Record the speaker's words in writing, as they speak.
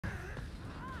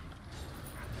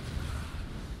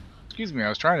Excuse me, I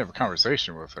was trying to have a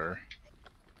conversation with her.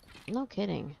 No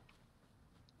kidding.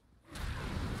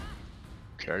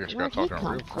 Okay, I guess you Where'd gotta he talk to her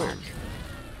come real quick. from?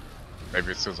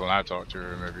 Maybe it's just when I talk to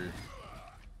her, maybe.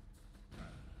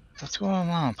 What's going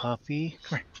on, puppy?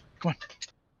 Come here. Come on.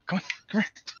 Come on. Come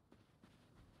here.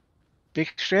 Big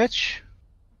stretch.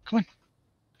 Come on.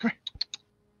 Come here.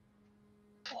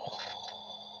 Oh.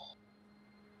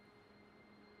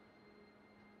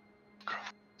 Girl.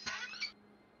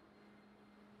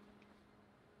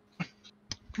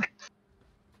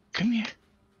 Come here.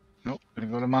 Nope. Gonna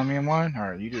go to mommy and wine?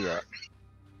 Alright, you do that.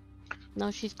 No,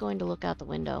 she's going to look out the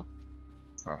window.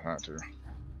 Oh, that too.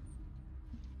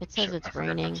 It says Shit, it's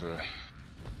raining.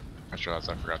 I realized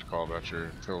I forgot to call about your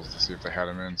pills to see if they had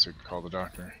them in so you could call the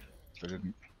doctor. If they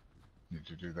didn't, need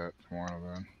to do that tomorrow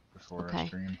then, before I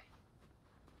stream.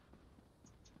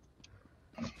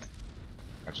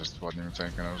 I just wasn't even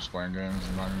thinking, I was just playing games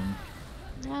and not even...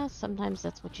 Yeah, sometimes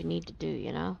that's what you need to do,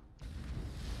 you know?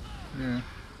 Yeah.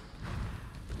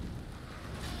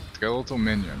 Skeletal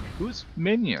minion. Who's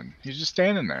minion? He's just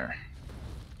standing there.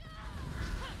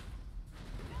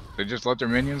 They just let their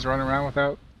minions run around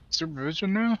without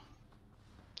supervision now?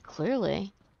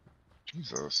 Clearly.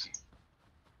 Jesus.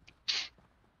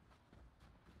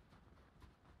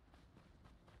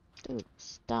 Dude,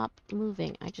 stop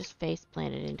moving. I just face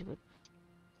planted into a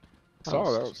post.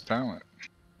 Oh, that was talent.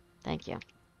 Thank you.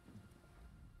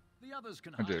 The others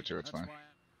can I did it too, it's fine.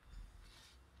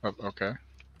 Oh, okay.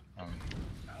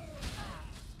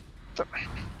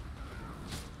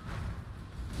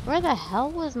 Where the hell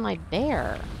was my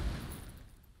bear?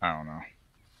 I don't know.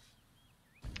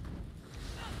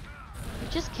 It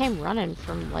just came running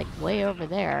from, like, way over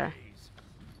there.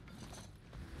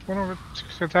 Went over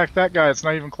to attack that guy, it's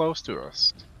not even close to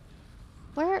us.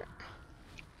 Where?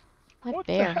 My What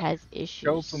bear has issues.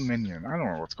 Skeletal minion. I don't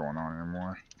know what's going on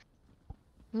anymore.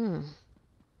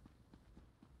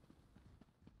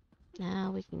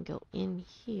 Now we can go in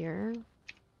here.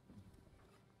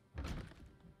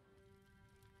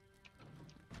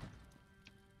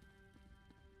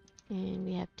 And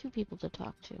we have 2 people to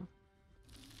talk to.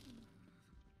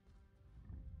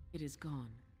 It is gone.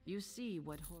 You see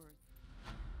what horror...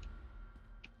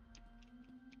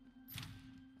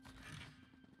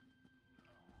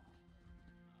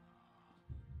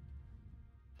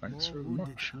 Thanks for the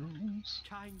mushrooms.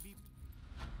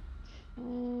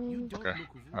 Okay.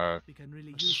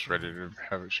 Just ready to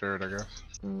have it shared, I guess.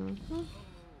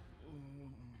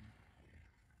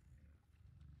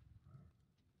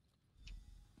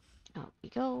 Out we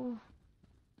go.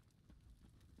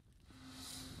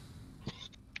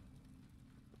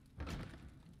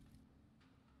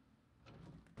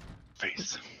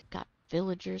 Face. Got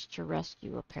villagers to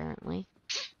rescue, apparently.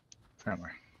 Apparently.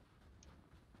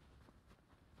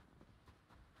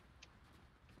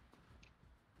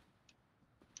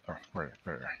 Oh, right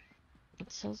there.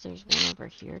 It says there's one over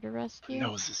here to rescue.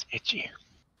 Nose is itchy.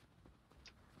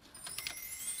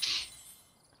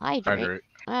 Hydrate.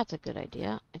 That's a good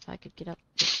idea. If I could get up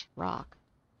this rock.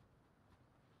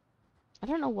 I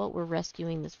don't know what we're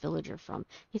rescuing this villager from.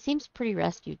 He seems pretty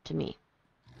rescued to me.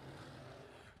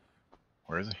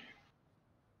 Where is he?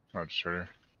 Oh, just right here.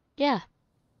 Yeah.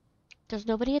 There's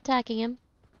nobody attacking him.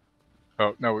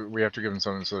 Oh, no, we have to give them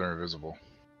something so they're invisible.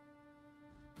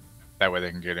 That way they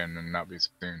can get in and not be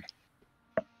seen.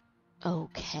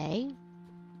 Okay.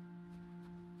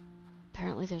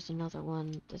 Apparently there's another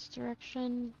one this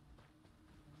direction.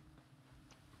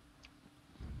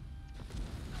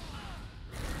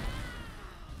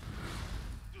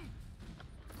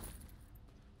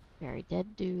 Very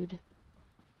dead dude.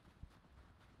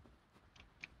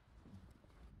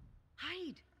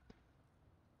 Hide!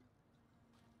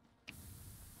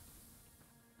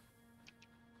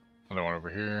 Another one over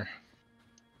here.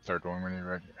 Third one we need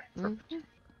right here.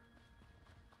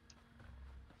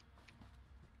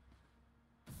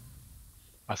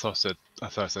 I thought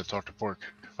I said talk to Pork.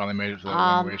 Finally made it to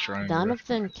that one-way shrine. None of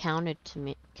them counted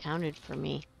for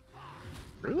me.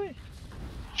 Really?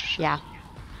 Yeah.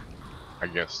 I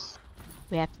guess.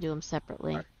 We have to do them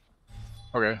separately. Right.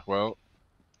 Okay, well,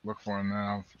 look for them then.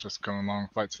 I'll just come along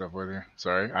and fight stuff with you.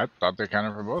 Sorry, I thought they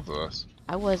counted for both of us.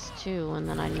 I was too, and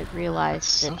then I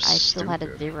realized that I still had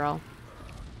a 0.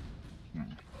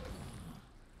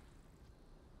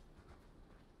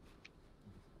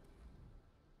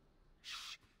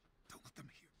 Shh. Don't let them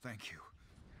hear. Thank you.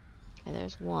 Okay,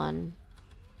 there's one.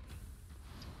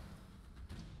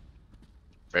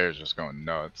 Bear's just going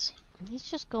nuts. He's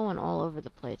just going all over the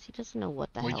place. He doesn't know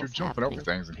what the hell's happening. Well, you're jumping over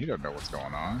things and he doesn't know what's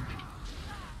going on.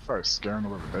 Probably scaring the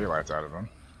living daylights out of him.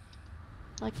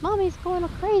 Like, Mommy's going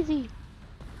crazy.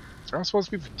 I'm supposed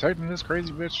to be protecting this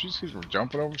crazy bitch. She keeps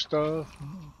jumping over stuff.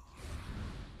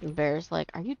 And Bear's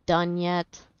like, are you done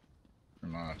yet?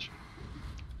 Pretty much.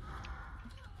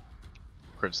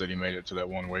 Crit said he made it to that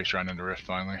one way shrine in the rift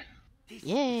finally.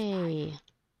 Yay!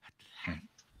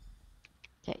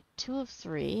 Okay, 2 of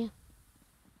 3.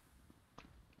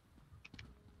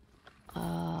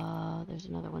 There's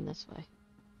another one this way.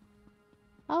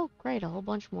 Oh, great, a whole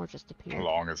bunch more just appeared.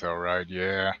 Long as hell ride,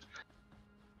 yeah.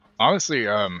 Honestly,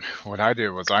 what I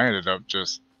did was I ended up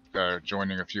just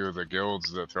joining a few of the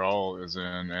guilds that Thrall is in,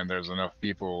 and there's enough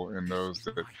people in those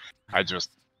that I just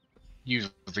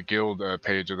used the guild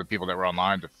page of the people that were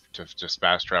online to just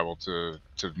fast travel to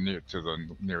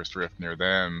the nearest rift near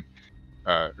them,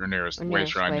 or nearest way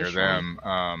shrine near them,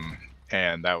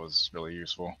 and that was really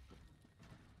useful.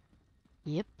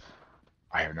 Yep.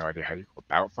 I have no idea how you go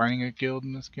about finding a guild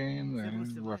in this game,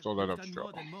 and we left all that up to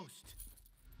Thrall.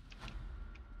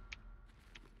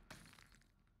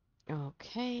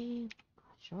 Okay.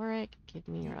 Jorik, give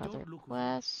me your other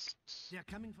quests.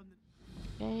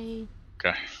 Okay.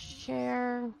 Okay.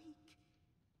 Share.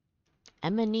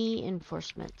 Emony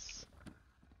enforcements.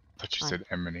 I thought you said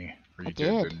Emony. Or you I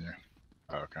did. Didn't you?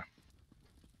 Oh, okay.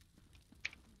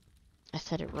 I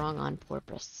said it wrong on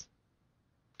purpose.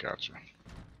 Gotcha.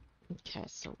 Okay,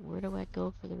 so where do I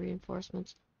go for the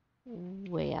reinforcements?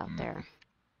 Way out there.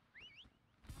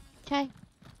 Okay.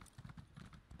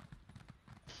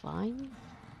 Fine.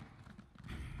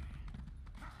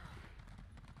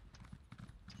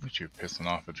 What you pissing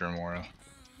off at Dremora?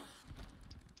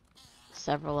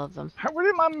 Several of them. Where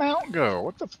did my mount go?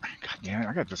 What the? God damn it!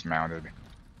 I got dismounted.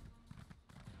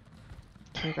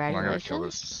 Congratulations. I gotta kill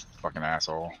this fucking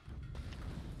asshole.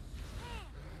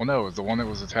 Well, no, it was the one that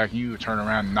was attacking you. Turned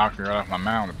around and knocked me right off my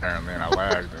mount apparently, and I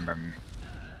lagged, and then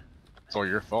it's all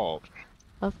your fault.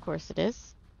 Of course it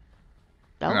is.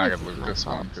 And I gotta lose this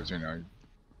one because you know.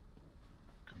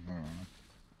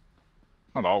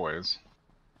 Not always.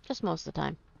 Just most of the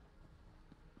time.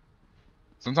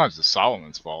 Sometimes it's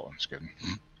Solomon's fault. I'm just kidding.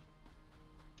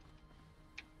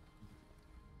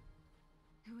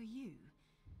 Who are you?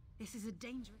 This is a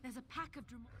danger. There's a pack of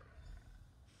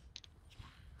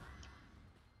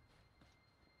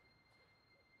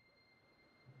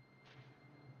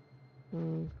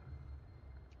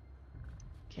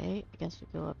Okay, I guess we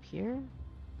go up here.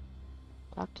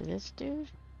 Talk to this dude.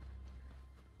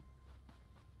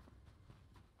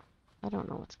 I don't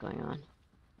know what's going on.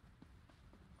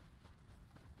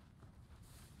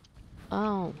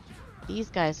 Oh, these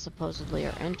guys supposedly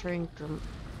are entering.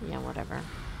 Yeah, whatever.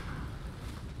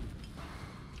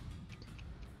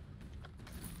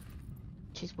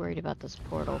 She's worried about this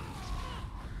portal.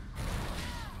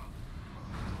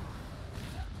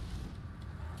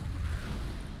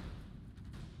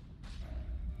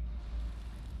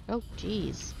 Oh,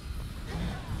 jeez.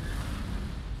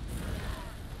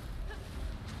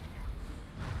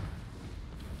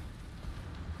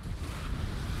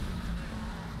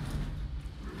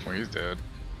 Well, he's dead.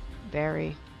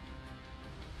 Very.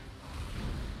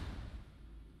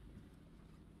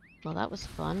 Well, that was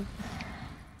fun.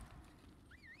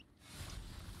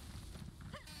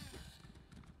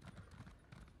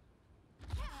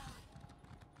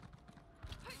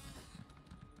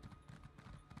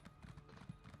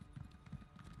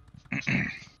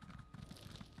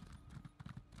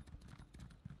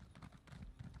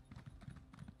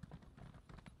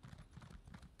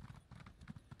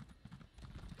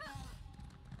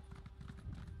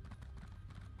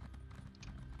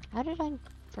 How did I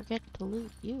forget to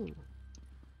loot you?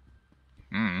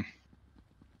 Maybe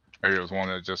it was one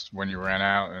that just when you ran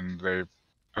out and they...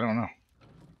 I don't know.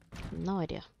 No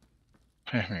idea.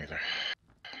 Me either.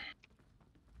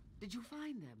 Did you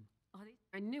find them? Are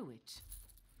they? I knew it.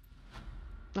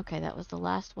 Okay, that was the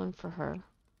last one for her.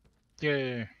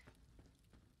 Yay.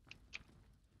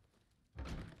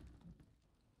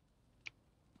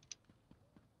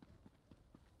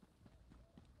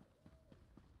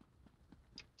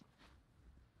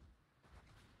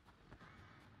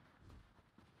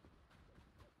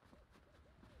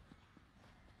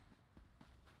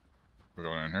 We're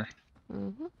going in here.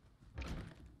 Mm-hmm.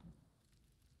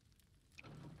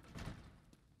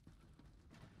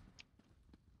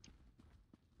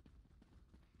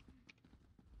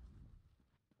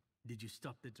 Did you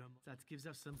stop the drum? That gives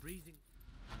us some breathing.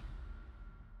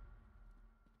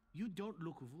 You don't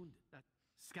look wounded. That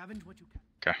scavenge what you can.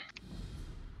 Okay.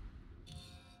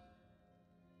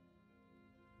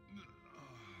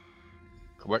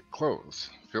 Collect clothes.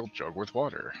 Fill jug with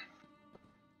water.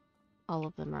 All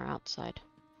of them are outside.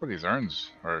 Well, these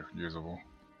urns are usable.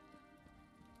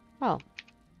 Oh,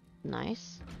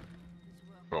 nice.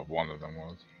 Well, one of them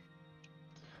was.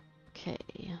 Okay.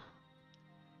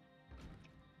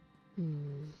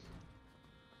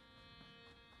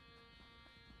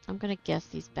 I'm gonna guess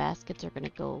these baskets are gonna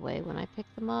go away when I pick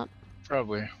them up.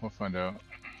 Probably. We'll find out.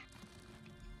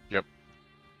 Yep.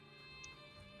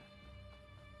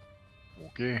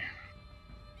 Okay.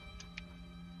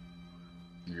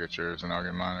 You get yours and I'll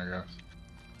get mine, I guess.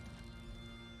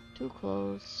 Too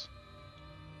close.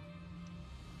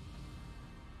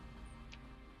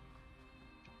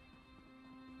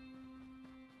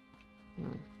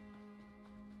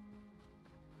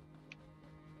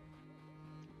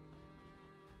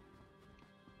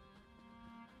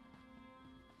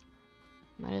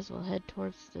 Might as well head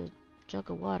towards the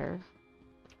jug of water.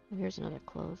 Oh, here's another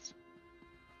clothes.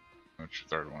 That's your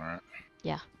third one, right?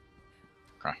 Yeah.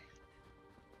 Okay.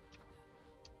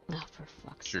 Oh, for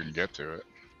fuck's You can sake. get to it.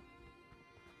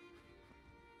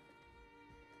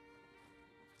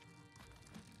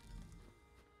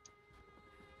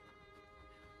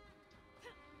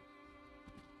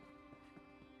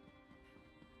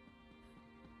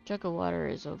 Jug of water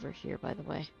is over here, by the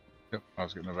way. Yep, I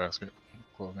was getting a basket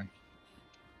of clothing.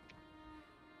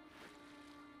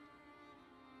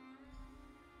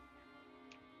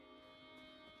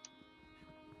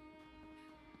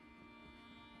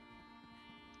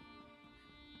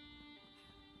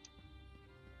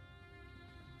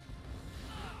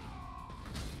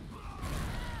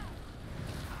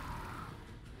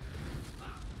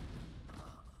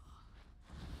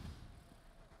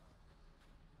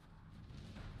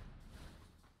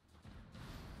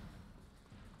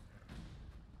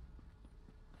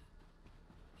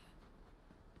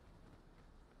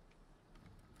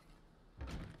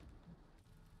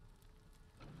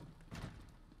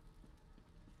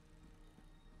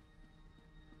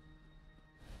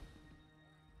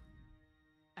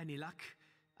 Any luck?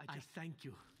 I thank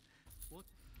you. What?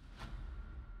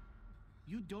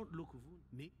 You don't look wounded.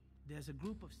 Me? There's a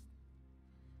group of...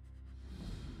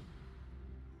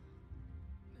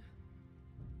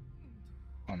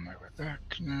 On my way back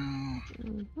now.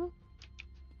 Mm-hmm.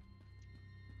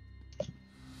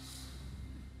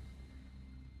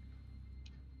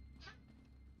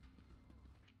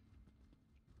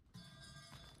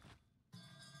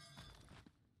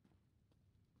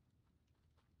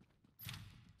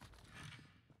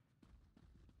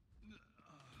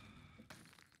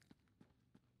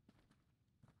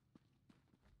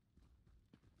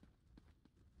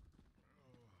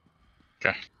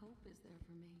 Okay. Hope is there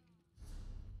for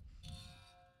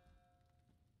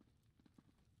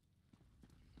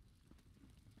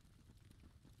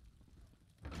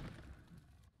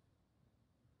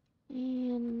me.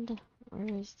 And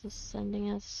where is this sending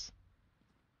us?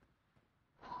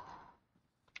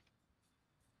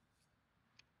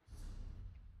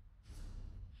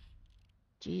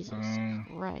 Jesus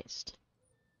Christ.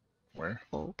 Where?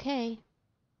 Okay.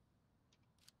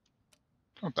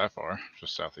 Not that far,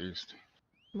 just southeast.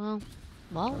 Well,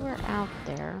 while we're out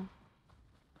there,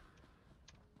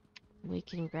 we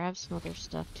can grab some other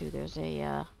stuff too. There's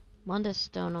a Mundus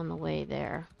stone on the way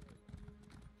there.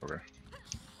 Okay.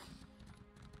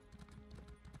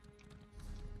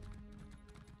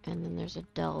 And then there's a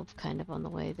delve kind of on the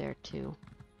way there too.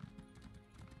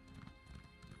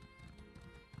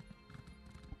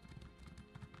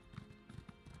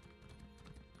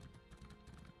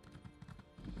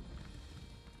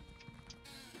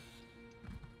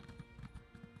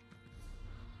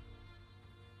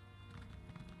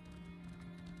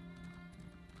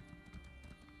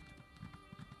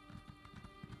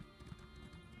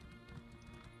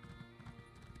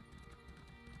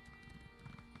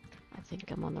 I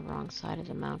think I'm on the wrong side of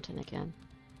the mountain again.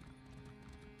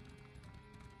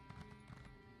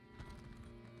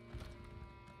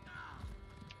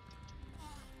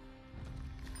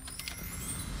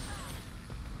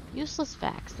 Useless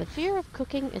facts. The fear of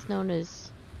cooking is known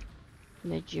as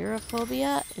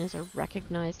Megirophobia and is a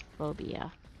recognized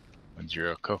phobia.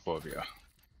 Megirocophobia.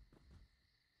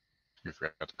 You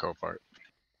forgot the co part.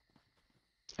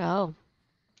 Oh.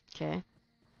 Okay.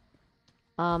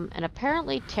 And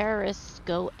apparently terrorists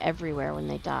go everywhere when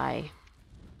they die.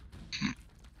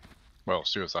 Well,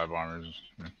 suicide bombers.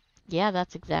 Yeah,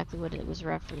 that's exactly what it was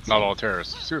referencing. Not all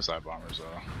terrorists are suicide bombers,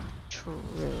 though.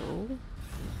 True.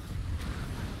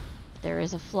 There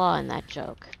is a flaw in that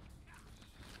joke.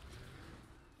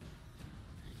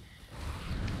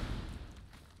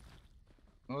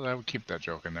 Well, I would keep that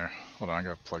joke in there. Hold on, I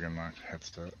gotta plug in my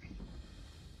headset.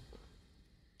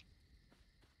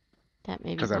 That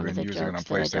may be Because I've one of been the using it on jokes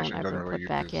that I PlayStation, don't it doesn't ever really put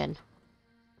back use- in.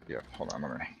 Yeah, hold on,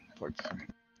 let me plug this in.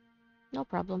 No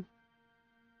problem.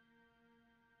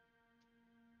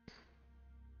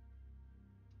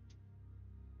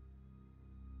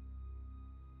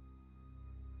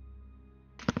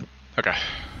 Okay.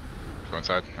 Go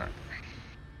inside. Alright.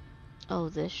 Oh,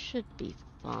 this should be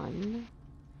fun.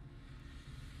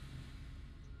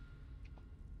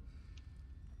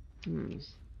 Hmm.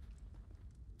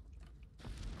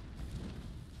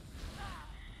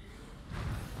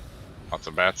 Lots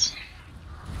of bats.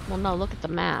 Well, no, look at the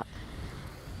map.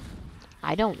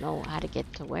 I don't know how to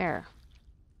get to where.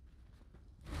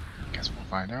 Guess we'll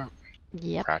find out.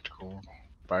 Yep. Practical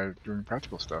by doing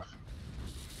practical stuff.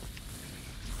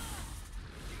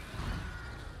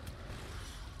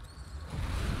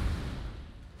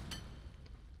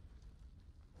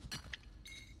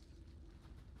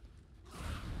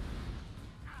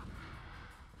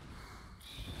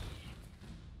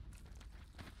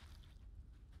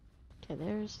 Okay,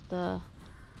 there's the...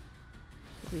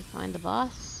 Did we find the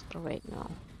boss? Or wait, no.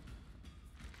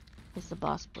 Is the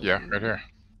boss blue? Yeah, right here.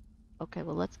 Okay,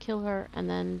 well, let's kill her, and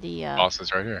then the, Boss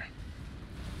is right here.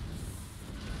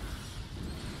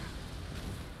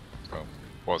 Well,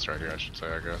 was right here, I should say,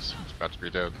 I guess. It's about to be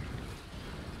dead.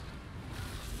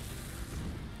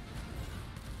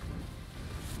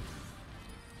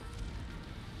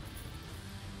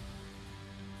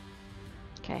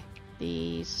 Okay.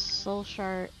 The soul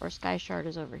shard, or sky shard,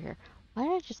 is over here. Why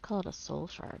did I just call it a soul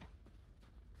shard?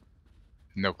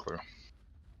 No clue.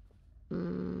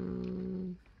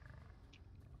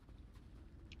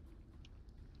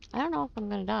 I don't know if I'm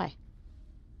gonna die.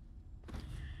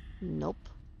 Nope.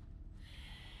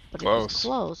 But it was Close.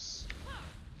 close.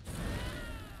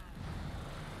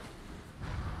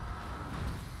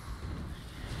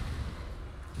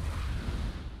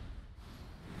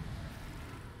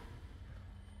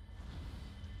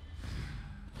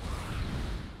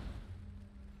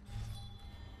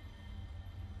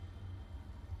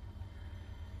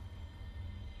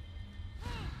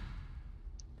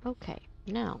 Okay,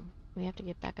 now we have to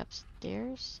get back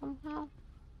upstairs somehow.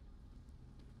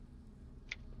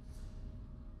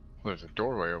 Well, there's a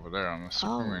doorway over there, I'm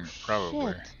assuming. Oh,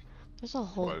 Probably. shit. There's a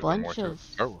whole Well, is there more bunch to it? of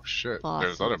Oh shit,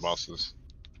 there's other bosses.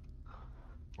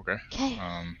 Okay. Okay.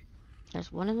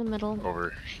 There's one in the middle.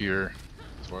 Over here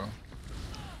as well.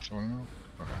 Is there one in the middle?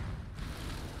 Okay.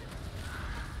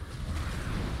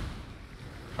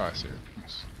 Oh, I see it.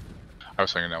 Yes. I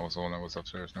was thinking that was the one that was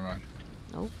upstairs, never mind.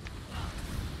 Nope.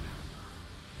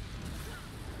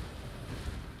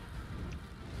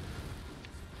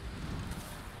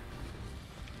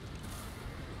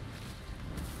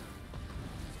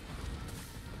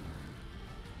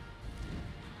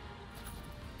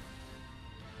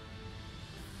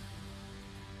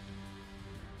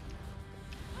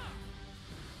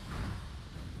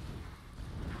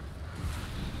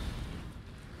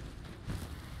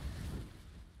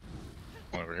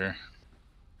 One over here.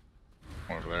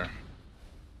 One over there.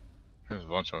 There's a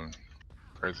bunch of them.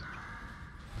 Crazy.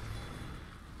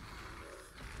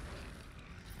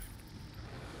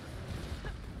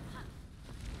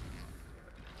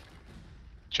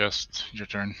 Just your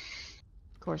turn.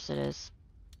 Of course it is.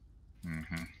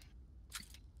 Mm-hmm.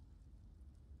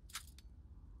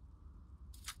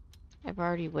 I've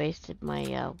already wasted my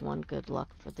one good luck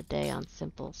for the day on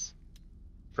simples.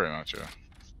 Pretty much, yeah.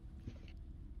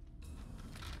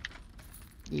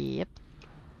 Yep.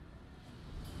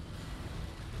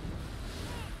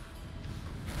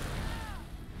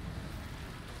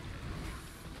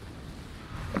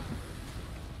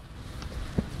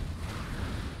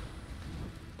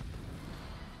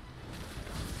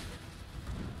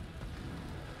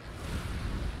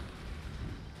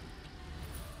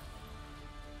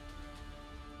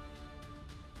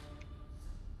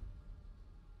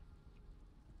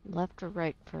 Left or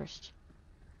right first?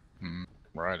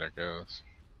 Right, I guess.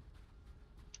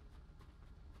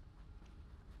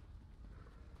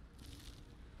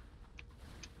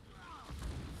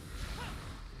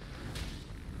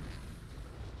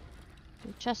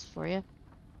 A chest for you.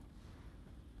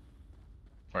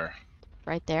 Where?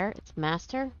 Right there. It's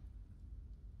master.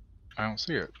 I don't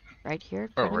see it. Right here. In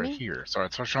Oh, front of right me. here. Sorry, I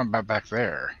was talking about back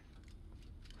there.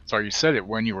 Sorry, you said it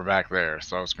when you were back there,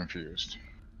 so I was confused.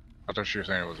 I thought you were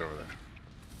saying it was over there.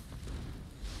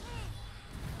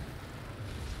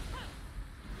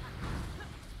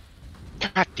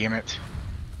 God damn it.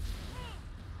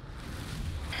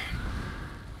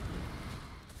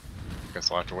 Guess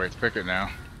I'll have to wait to pick it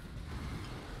now.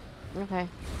 Okay.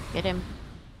 Get him.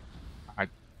 I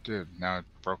did. Now it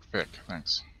broke pick.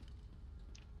 Thanks.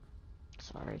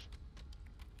 Sorry.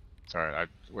 Sorry, I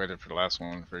waited for the last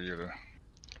one for you to...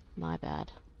 My bad.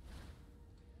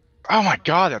 Oh my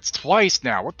god, that's twice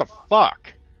now! What the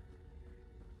fuck?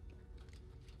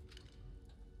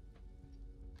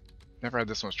 Never had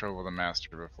this much trouble with a master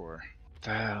before. What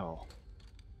the hell?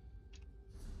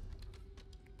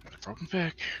 Broken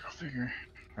pick. Go figure.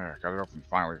 Alright, got it open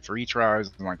finally. 3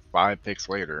 tries and like 5 picks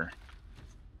later.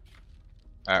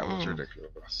 That was Dang.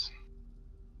 ridiculous.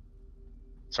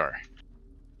 Sorry.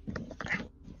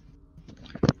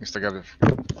 At least I got a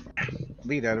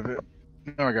lead out of it.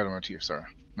 No, I got a motif, sorry.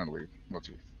 Not a lead.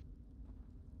 Motif.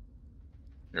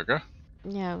 You okay?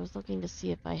 Yeah, I was looking to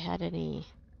see if I had any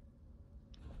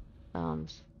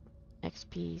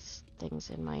XP things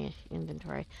in my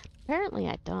inventory. Apparently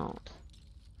I don't.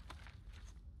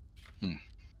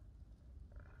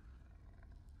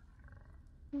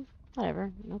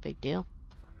 Whatever, no big deal.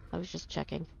 I was just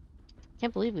checking.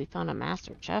 Can't believe we found a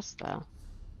master chest though.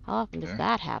 How often does Yeah.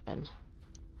 that happen?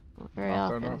 Not very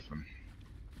Not often. that often.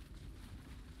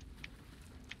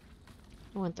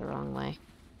 I went the wrong way.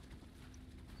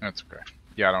 That's okay.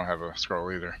 Yeah, I don't have a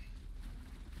scroll either.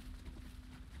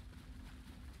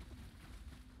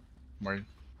 Wait.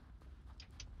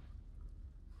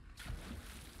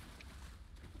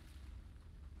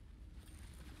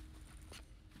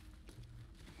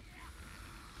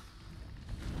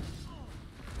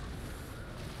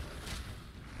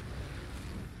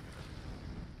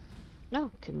 No,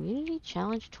 community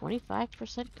challenge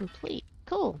 25% complete.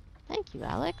 Cool. Thank you,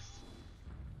 Alex.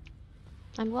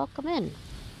 And welcome in.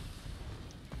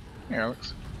 Hey,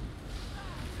 Alex.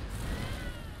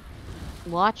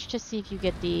 Watch to see if you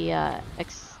get the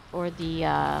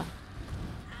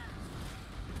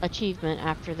achievement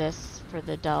after this for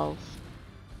the delve.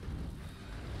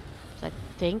 So I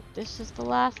think this is the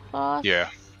last boss. Yeah,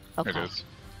 Okay. it is.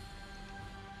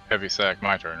 Heavy sack,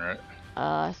 my turn, right?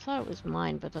 I thought it was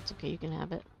mine, but that's okay. You can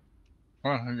have it.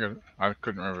 Well, I got it. I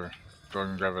couldn't remember. Go ahead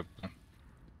and grab it.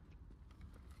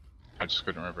 I just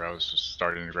couldn't remember. I was just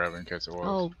starting to grab it in case it was.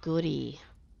 Oh, goody.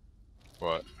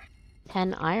 What?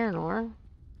 10 iron ore.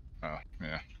 Oh,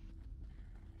 yeah.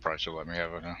 Probably should let me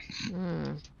have it, huh?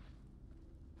 Hmm.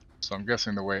 So I'm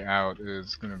guessing the way out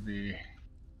is gonna be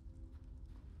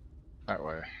that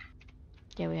way.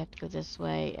 Yeah, we have to go this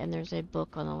way, and there's a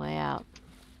book on the way out.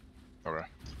 Okay.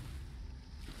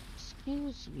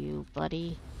 Excuse you,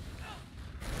 buddy.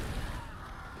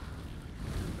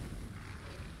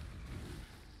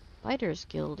 Fighters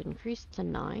Guild increased to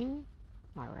 9.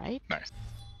 Alright. Nice.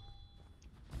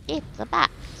 It's a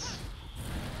bat.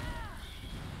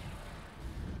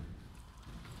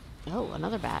 Oh,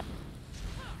 another bat.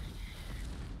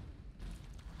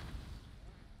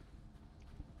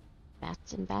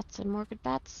 Bats and more good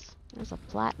bats. There's a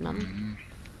platinum. Mm-hmm.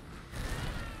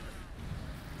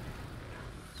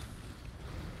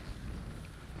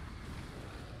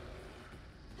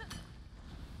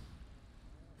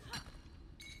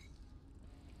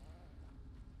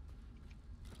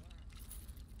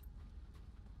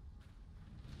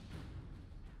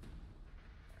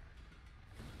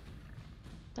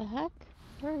 The heck?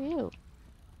 Where are you?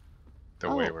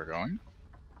 The way we're going?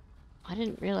 I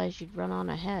didn't realize you'd run on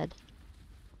ahead.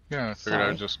 Yeah, I figured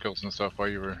Sorry. I'd just kill some stuff while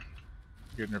you were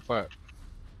getting your plat.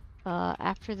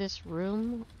 After this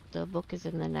room, the book is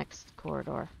in the next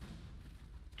corridor.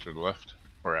 To the left?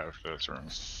 Or after this room?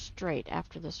 Straight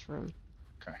after this room.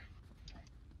 Okay.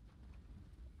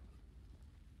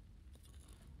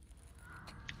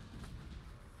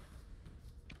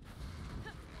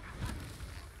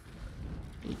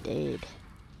 He did.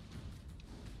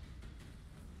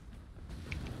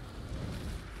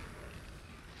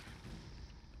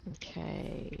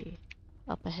 Okay.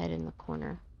 Up ahead in the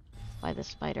corner. By the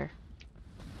spider.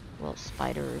 Well,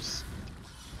 spiders.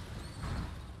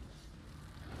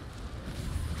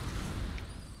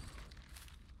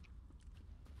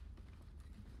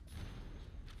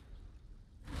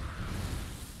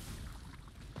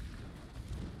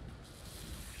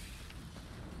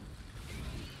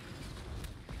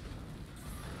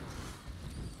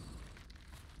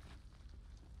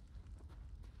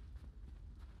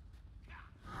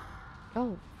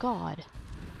 Oh, God.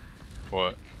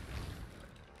 What?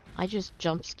 I just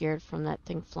jump scared from that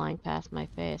thing flying past my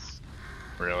face.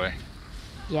 Really?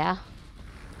 Yeah.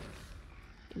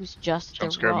 It was just Jump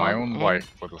the scared my wrong own ang-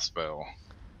 wife with a spell.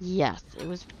 Yes, it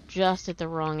was just at the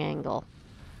wrong angle.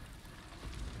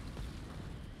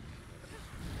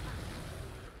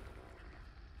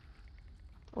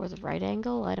 Or the right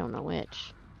angle? I don't know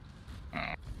which.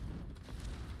 Oh.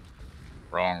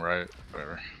 Wrong, right?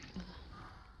 Whatever.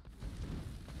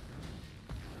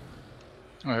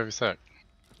 Oh, heavy sack.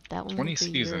 That one 20 will be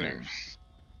seasoning. yours.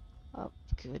 Oh,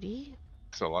 goody.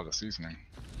 That's a lot of seasoning.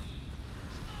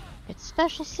 It's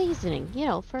special seasoning, you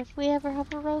know, for if we ever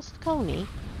have a roast coney.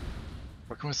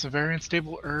 Working with some very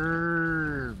unstable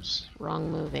herbs.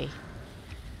 Wrong movie.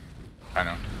 I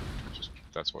know. Just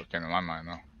that's what came to my mind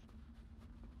though.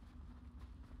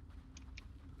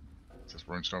 this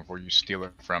runestone before you steal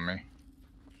it from me.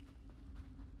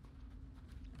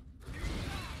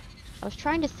 I was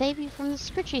trying to save you from the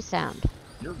scritchy sound.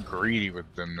 You're greedy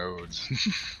with them nodes.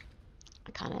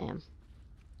 I kinda am.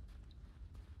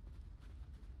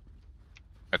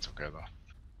 That's okay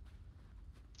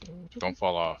though. Don't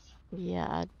fall off. Yeah,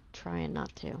 I'm trying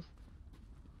not to.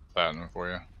 Platinum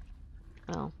for you.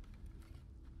 Oh.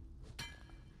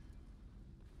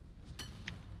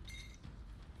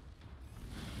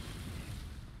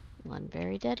 One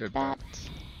very dead Dead bat.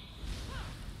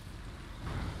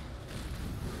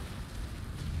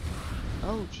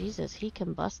 Oh, Jesus, he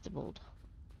combustibled.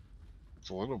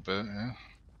 It's a little bit, yeah.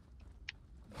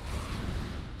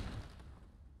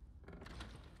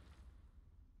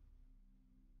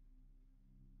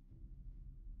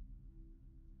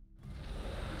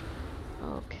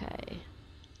 Okay.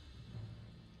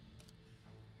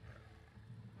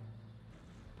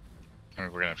 I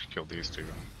mean, we're gonna have to kill these two.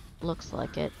 Looks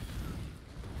like it.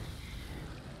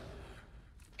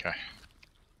 Okay.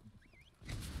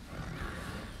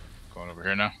 Going over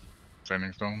here now.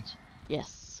 Sending stones.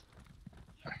 Yes.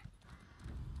 Okay.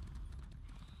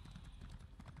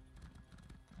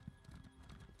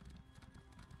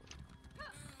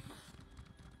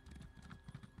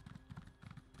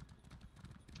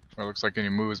 Well, it looks like any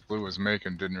moves Blue was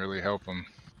making didn't really help him.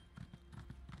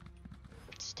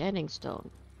 Standing stone.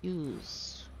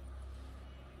 Use.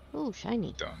 Ooh,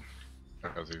 shiny. Done.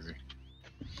 That was easy.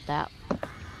 That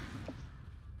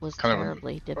was Kind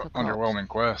terribly of an difficult. underwhelming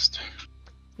quest.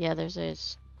 Yeah, there's a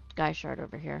sky shard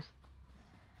over here.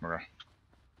 Okay.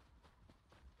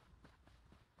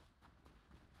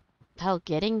 How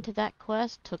getting to that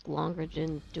quest took longer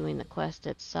than doing the quest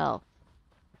itself.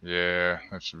 Yeah,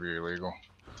 that should be illegal.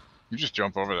 You just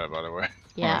jump over that, by the way.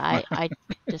 Yeah, I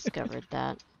discovered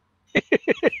that.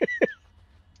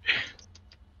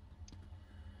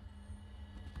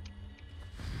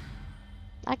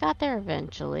 I got there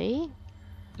eventually.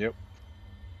 Yep.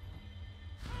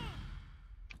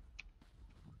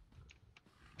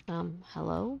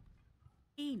 Hello?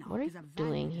 What are you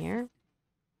doing here?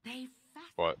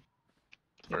 What?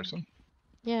 Person?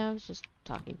 Yeah, I was just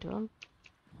talking to him.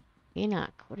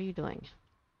 Enoch, what are you doing?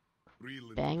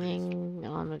 Banging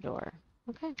on the door.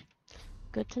 Okay.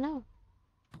 Good to know.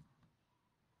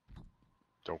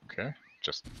 Okay.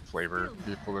 Just flavor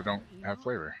people that don't have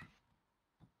flavor.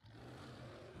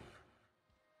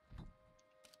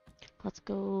 Let's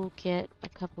go get a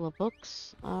couple of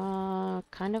books.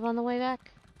 Kind of on the way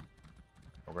back.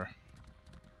 Okay.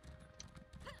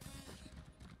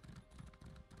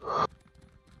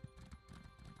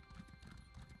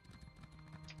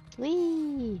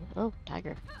 Whee! Oh,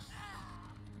 tiger.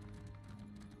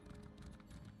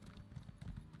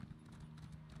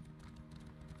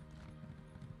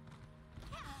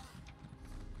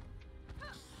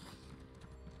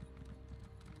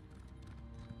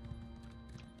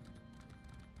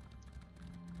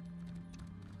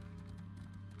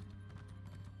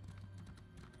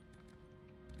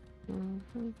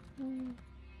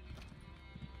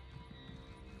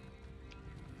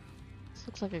 This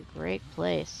looks like a great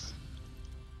place.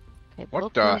 Okay, What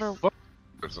book the number. fuck?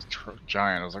 There's a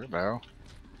giant. I was like, what the hell?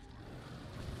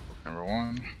 Book number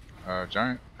 1.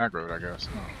 Giant aggro, I guess.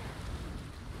 Oh.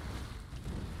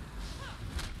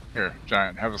 Here,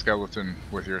 giant. Have a skeleton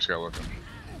with your skeleton.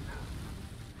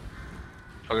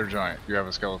 Other giant. You have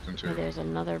a skeleton too. Okay, there's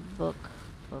another book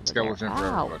over Skeleton there. for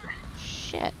Ow, everybody.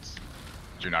 shit.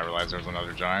 Did you not realize there was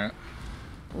another giant?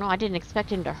 No, I didn't expect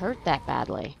him to hurt that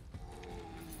badly.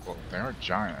 Well, they are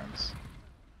giants.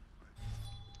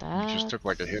 That's You just took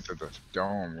like a hit to the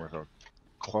dome with a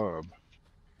club.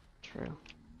 true.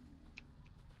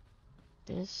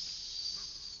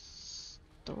 This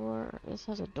door. This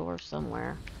has a door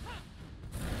somewhere.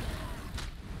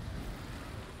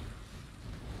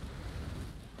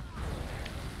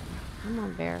 Come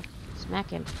on, bear. Smack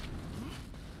him.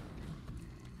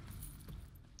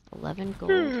 11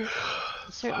 gold.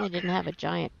 He certainly didn't have a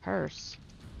giant purse.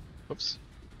 Oops.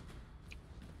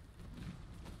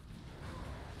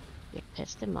 You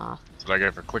pissed him off. That's what I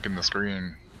get for clicking the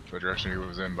screen the direction he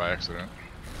was in by accident.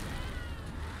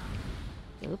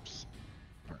 Oops.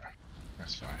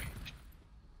 That's fine.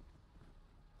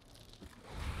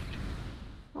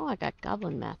 Oh, I got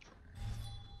goblin meth.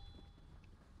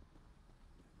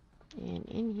 And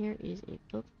in here is a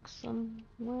book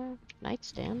somewhere.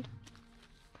 Nightstand.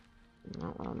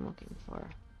 Not what I'm looking for.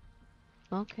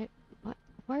 Okay, what?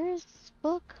 Where is this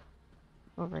book?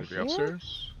 Over Maybe here?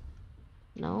 upstairs?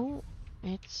 No,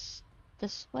 it's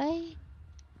this way.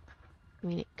 I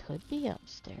mean, it could be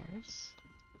upstairs.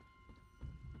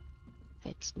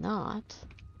 It's not,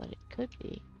 but it could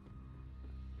be.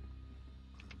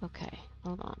 Okay,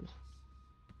 hold on.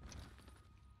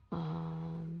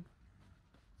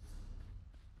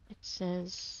 It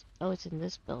says, oh, it's in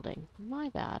this building. My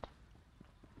bad.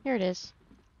 Here it is.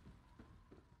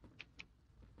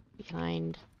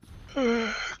 Behind.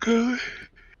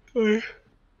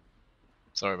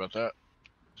 Sorry about that.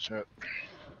 Shit.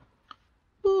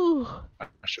 Ooh.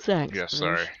 Thanks, Yeah, Bruj.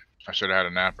 sorry. I should have had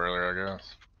a nap earlier, I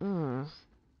guess.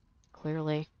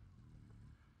 Clearly.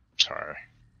 Sorry.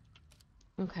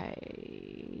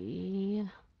 Okay.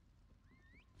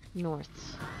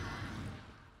 North.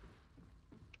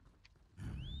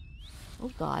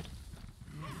 Oh god.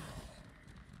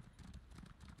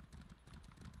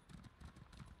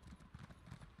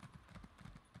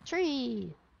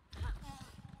 Tree!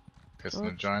 Pissing the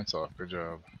George. giants off. Good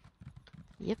job.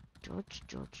 Yep, George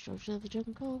of the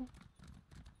jungle.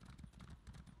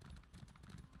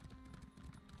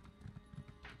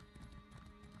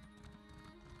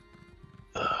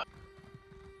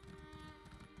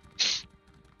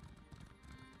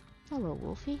 Hello,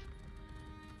 Wolfie.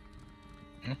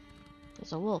 Hmm?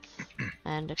 There's a wolf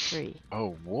and a tree.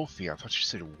 Oh, Wolfie. I thought you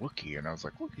said Wookie, and I was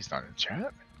like, Wookie's not in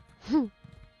chat. I'm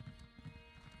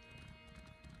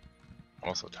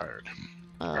also tired.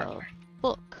 Apparently.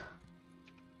 Book.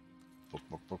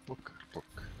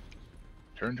 Book.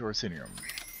 Turn to Orsinium.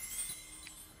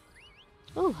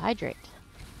 Oh, hydrate.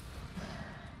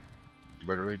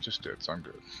 Literally just did, so I'm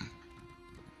good.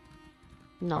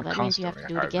 No, I'm that means you have to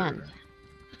do it again. hydrating.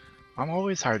 I'm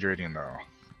always hydrating, though.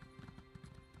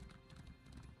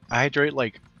 I hydrate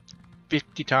like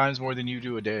 50 times more than you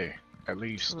do a day, at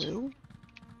least. True.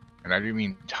 And I do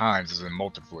mean times as in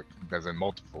multiplied.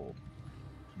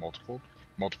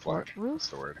 Fort roof? That's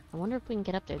the word. I wonder if we can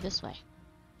get up there this way.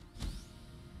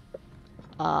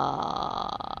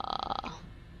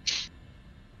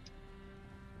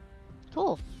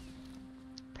 Cool.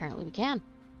 Apparently we can.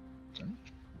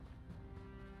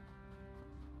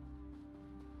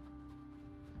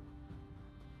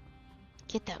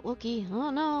 Get that Wookiee. Oh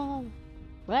no.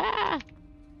 Ah!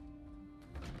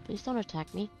 Please don't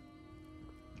attack me.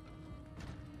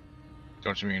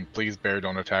 Don't you mean, please, bear,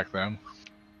 don't attack them?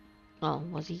 Oh,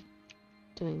 was he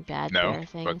doing bad No, bear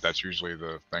things? but that's usually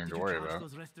the thing Did to you worry cast about.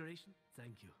 those restoration?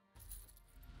 Thank you.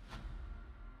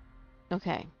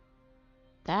 Okay.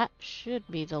 That should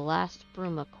be the last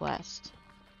Bruma quest.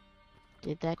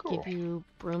 Did that Cool. give you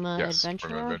Bruma Yes, Adventure?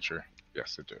 from Adventure.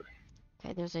 Yes, it did.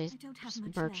 Okay, there's a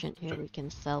merchant here we can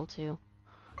sell to.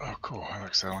 Oh, cool. I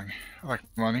like selling. I like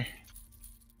money.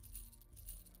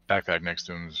 Backpack next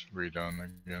to him is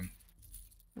redone again.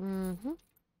 Mm-hmm.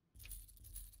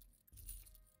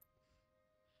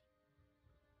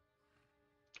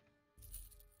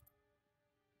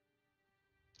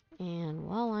 And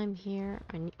while I'm here,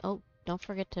 I need, oh, don't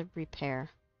forget to repair.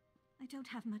 I don't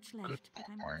have much left. Good but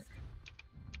I'm point.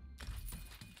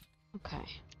 Okay.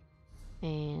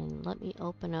 And let me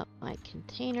open up my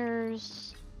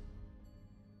containers.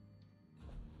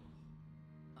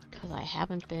 Because I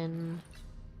haven't been...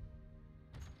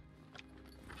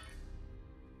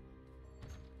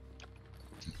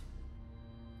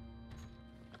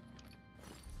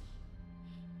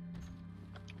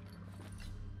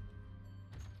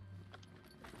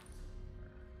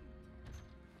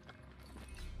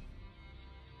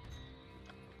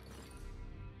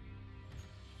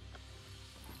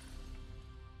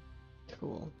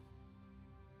 Cool.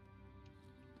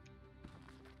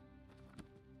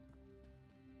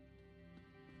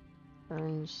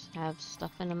 Burns have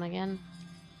stuff in them again.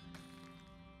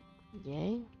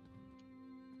 Yay.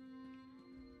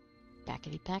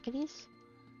 Packety packeties.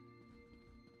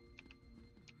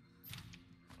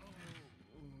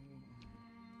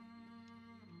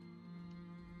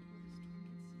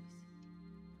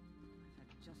 I've had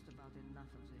just about enough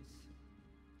of this.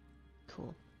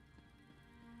 Cool.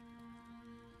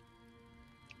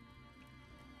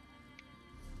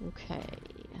 Okay.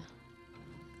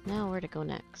 Now where to go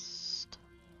next?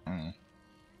 Mm.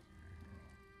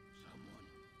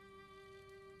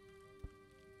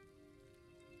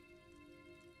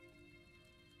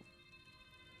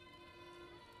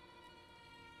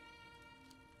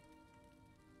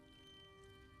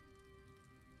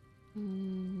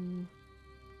 Hmm.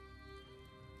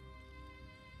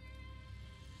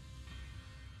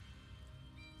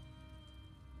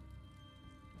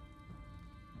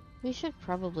 We should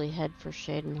probably head for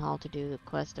Shaden Hall to do the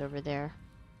quest over there.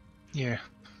 Yeah.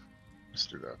 Let's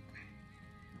do that.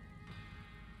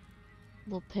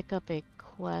 We'll pick up a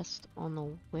quest on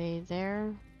the way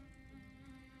there.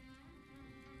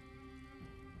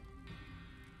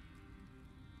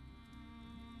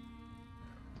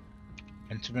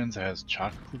 Intamin's has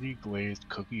chocolatey glazed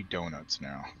cookie donuts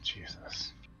now.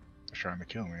 Jesus. They're trying to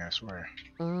kill me, I swear.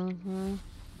 Mm-hmm.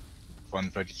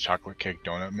 Fun veggie chocolate cake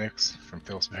donut mix from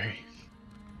Pillsbury.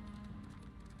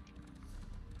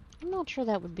 I'm not sure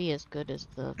that would be as good as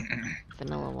the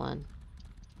vanilla one.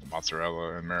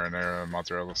 Mozzarella and marinara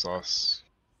mozzarella sauce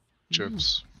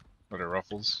chips that are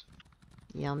Ruffles.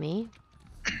 Yummy.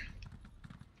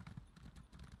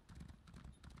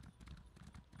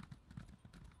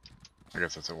 I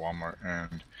guess that's at Walmart.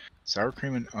 And sour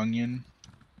cream and onion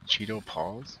Cheeto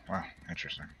Paws. Wow,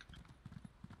 interesting.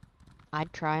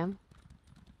 I'd try them.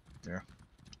 Yeah.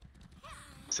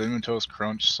 Cinnamon Toast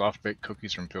Crunch soft baked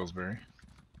cookies from Pillsbury.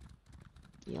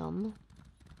 Yum.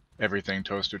 Everything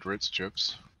toasted Ritz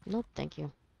chips. Nope, thank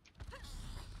you.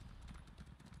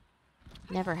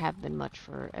 Never have been much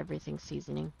for everything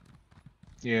seasoning.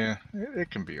 Yeah, it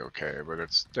can be okay, but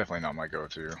it's definitely not my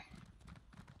go-to.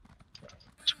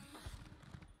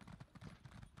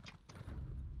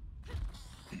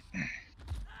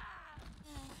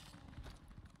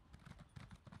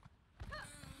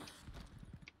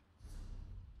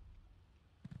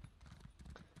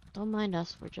 Don't mind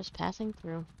us, we're just passing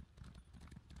through.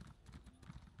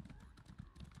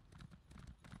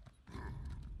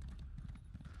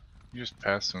 You just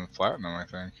passed some platinum, I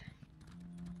think.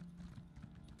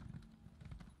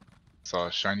 Saw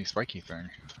a shiny spiky thing.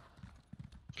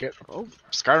 Get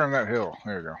Skyrim that hill.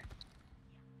 There you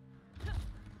go.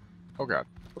 Oh god.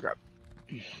 Oh god.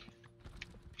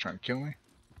 Trying to kill me?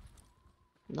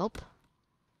 Nope.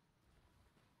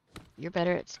 You're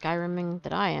better at Skyriming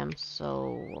than I am,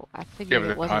 so I Yeah, figured but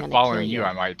it if wasn't I'm gonna kill following you, you.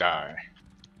 I might die.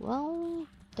 Well,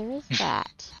 there is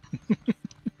that.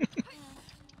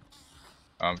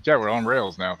 Yeah, we're on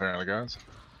rails now, apparently, guys.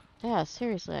 Yeah,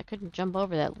 seriously, I couldn't jump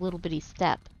over that little bitty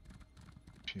step.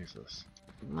 Jesus.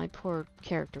 My poor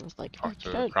character was like, I Talk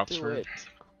to can't do Cropsford. it.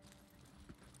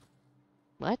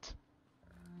 What?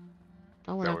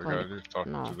 Oh, Is we're that not what we going gotta do? Talk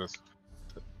No. to this.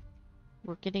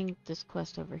 We're getting this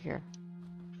quest over here.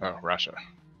 Oh, Russia.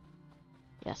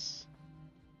 Yes.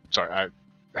 Sorry,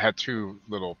 I had two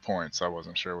little points. I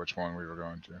wasn't sure which one we were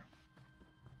going to.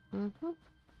 Mm-hmm.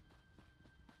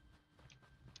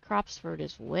 Cropsford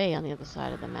is way on the other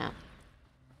side of the map.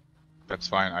 That's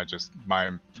fine.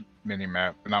 My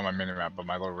mini-map, not my mini-map, but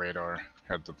my little radar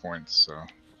had the points, so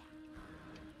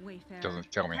it doesn't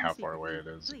tell me how far away it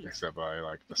is, except by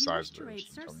like the size of it. It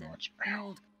doesn't tell me much.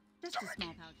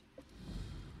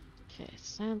 Okay,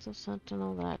 Sands of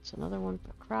Sentinel, that's another one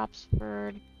for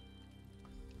Cropsford.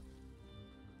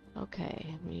 Okay,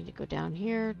 we need to go down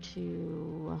here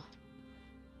to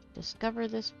discover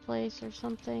this place or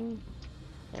something.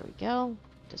 There we go.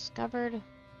 Discovered.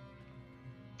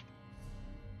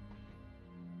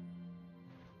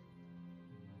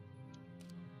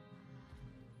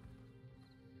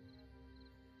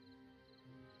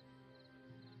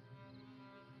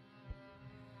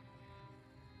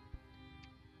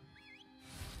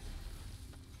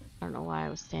 I don't know why I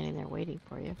was standing there waiting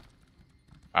for you.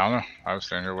 I don't know. I was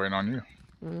standing here waiting on you.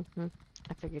 Mm-hmm.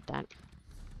 I figured that.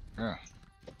 Yeah.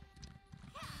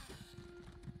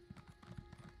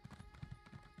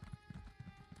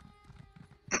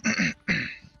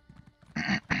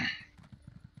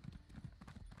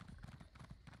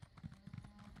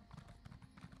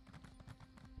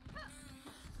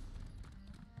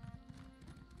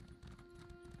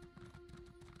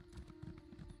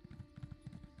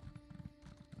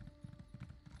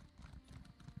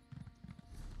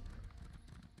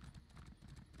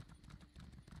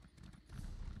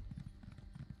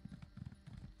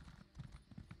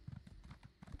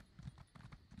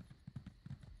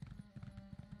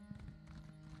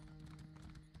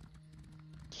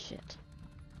 Shit.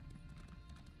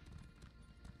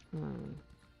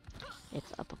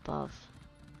 It's up above.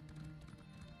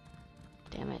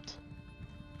 Damn it.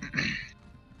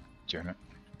 Janet.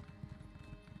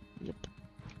 Yep.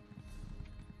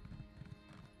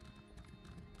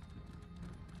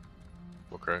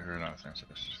 Book right here. No, thanks.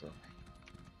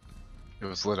 It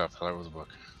was lit up. I thought it was a book.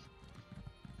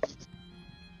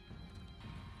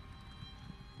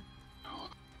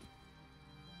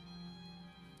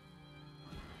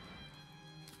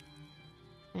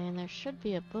 And there should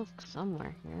be a book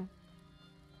somewhere here.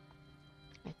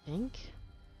 I think.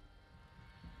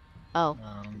 Oh,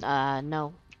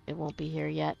 no. It won't be here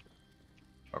yet.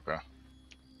 Okay.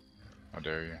 How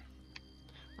dare you?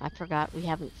 I forgot we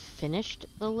haven't finished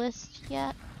the list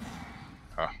yet.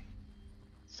 Huh.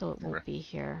 So it won't Okay. be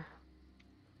here.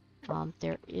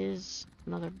 There is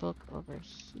another book over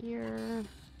here.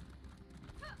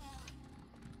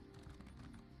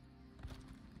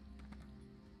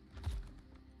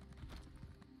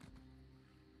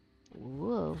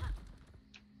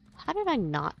 I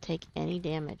not take any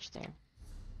damage there?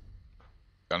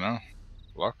 Don't know.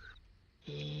 Luck.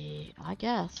 I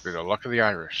guess. Be the luck of the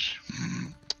Irish.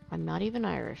 I'm not even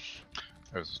Irish.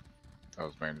 That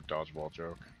was made a dodgeball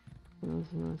joke.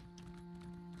 Mm-hmm.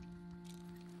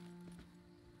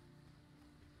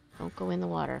 Don't go in the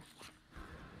water.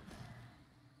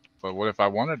 But what if I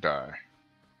want to die?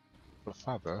 But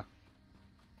father,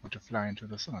 want to fly into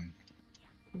the sun?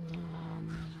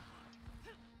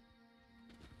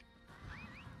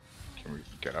 Can we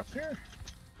get up here?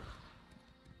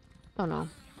 Oh no.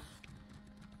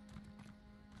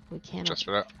 We can't. Just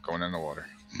for that, going in the water.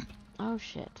 Oh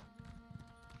shit.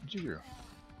 What'd you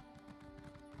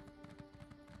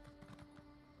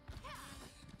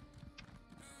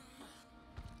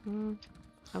do?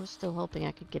 I was still hoping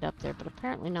I could get up there, but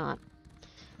apparently not.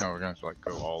 No, we're gonna have to like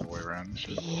go all the way around and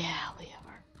shit. Yeah, we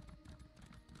are.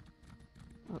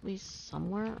 Or at least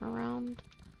somewhere around.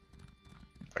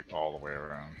 Like all the way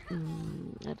around.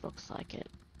 It looks like it.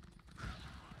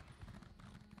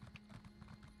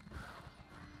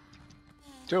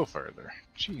 Still further.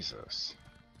 Jesus.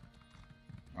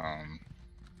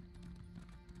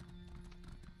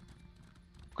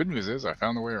 Good news is I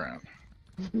found the way around.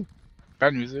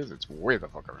 Bad news is it's way the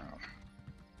fuck around.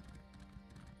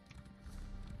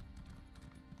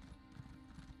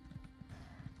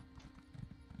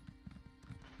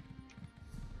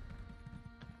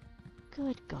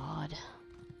 Good God.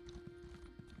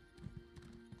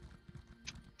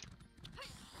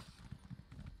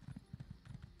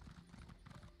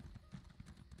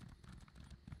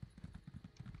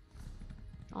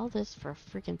 All this for a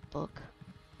freaking book.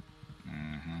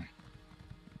 Mm-hmm.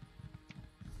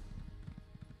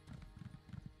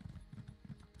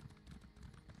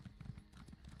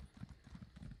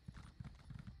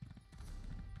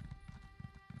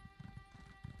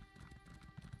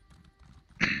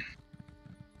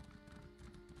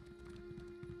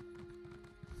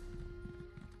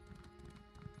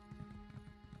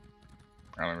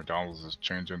 Apparently McDonald's is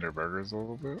changing their burgers a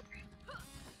little bit.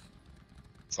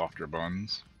 Softer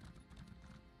buns.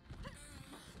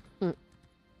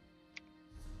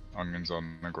 Onions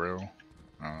on the grill.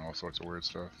 All sorts of weird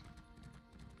stuff.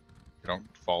 We don't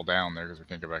fall down there because we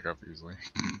can't get back up easily.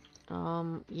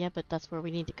 Yeah, but that's where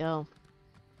we need to go.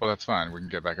 Well, that's fine. We can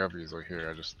get back up easily here.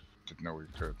 I just didn't know we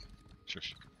could.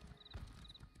 Shush.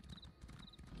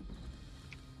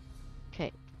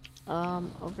 Okay.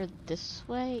 Over this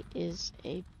way is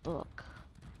a book.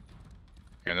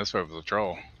 And this way was a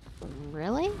troll.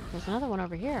 Really? There's another one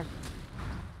over here.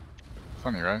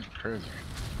 Funny, right? Crazy.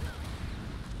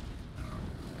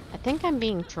 I think I'm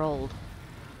being trolled.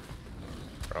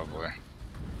 Probably.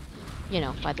 You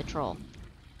know, by the troll.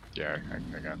 Yeah,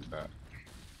 I got that.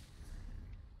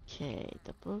 Okay,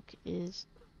 the book is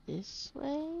this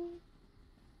way?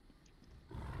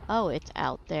 Oh, it's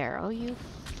out there. Oh, you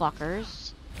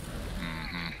fuckers.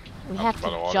 Mm-hmm. We Up have by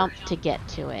the to water. jump to get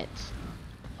to it.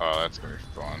 Oh, that's gonna be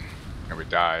fun. And we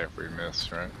die if we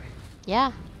miss, right?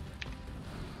 Yeah.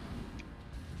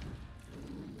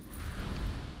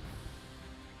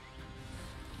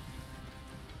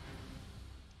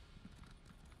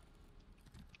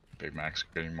 Big Mac's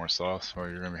getting more sauce. Well,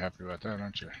 you're gonna be happy about that,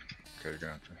 aren't you? Okay, you're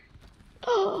gonna have to.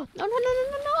 Oh, no,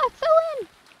 I fell in!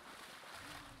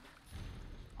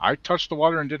 I touched the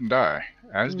water and didn't die,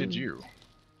 as did you.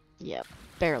 Yep,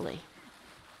 barely.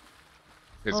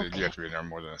 Is it, Okay. you have to be in there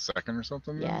more than a second or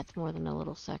something? Yeah, then? it's more than a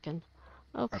little second.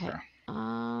 Okay. Okay.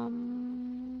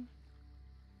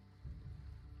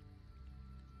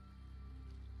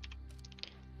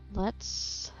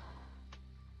 Let's...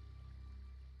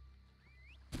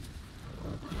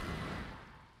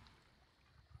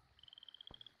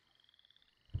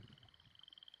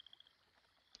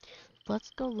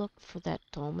 Let's go look for that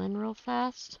dolmen real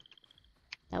fast.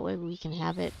 That way we can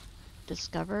have it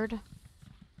discovered.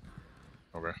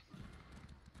 Okay.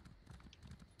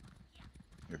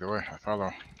 Either way, I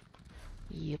follow.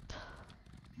 Yep.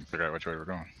 Figure out which way we're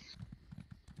going.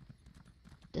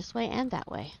 This way and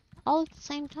that way. All at the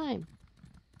same time.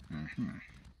 Mm-hmm.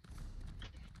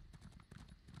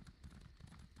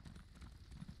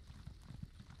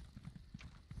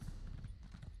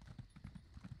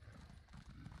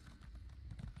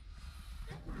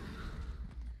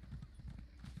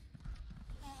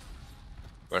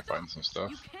 They're fighting some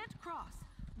stuff. You can't cross.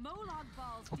 Molag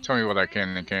balls Don't tell me what I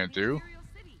can and can't do.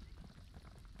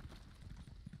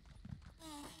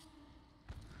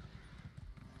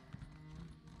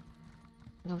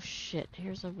 Oh shit,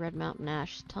 here's a red mountain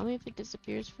ash. Tell me if it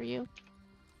disappears for you.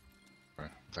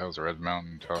 That was a red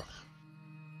mountain tough.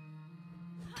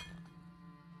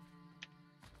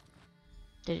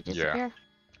 Did it disappear?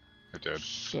 It did.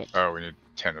 Shit. Oh, we need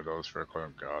 10 of those for a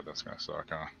clue. God, that's gonna suck,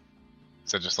 huh?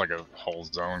 Is that just like a whole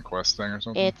zone quest thing or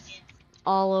something? It's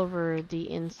all over the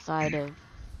inside of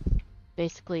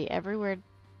basically everywhere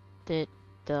that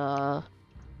the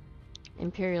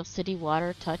Imperial City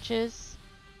water touches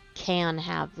can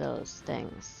have those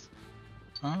things.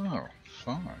 Oh,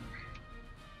 fun.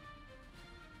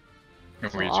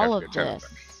 And So we each all have of to get 10 of them.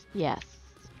 this, yes.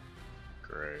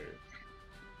 Great.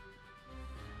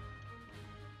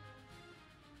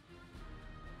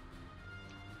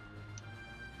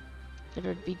 It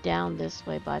would be down this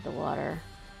way by the water.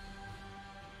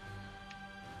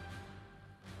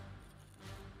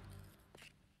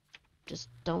 Just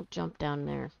don't jump down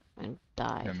there and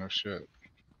die. Yeah, no shit.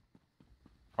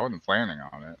 I wasn't planning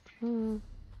on it. Hmm.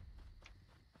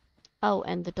 Oh,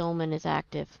 and the dolmen is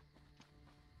active.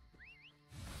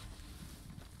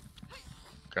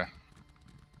 Okay.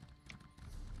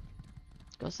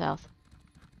 Go south.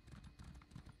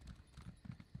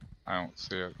 I don't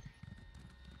see it.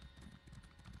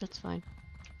 That's fine.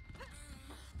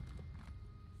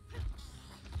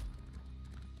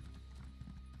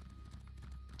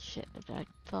 Shit, did I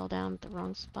fall down at the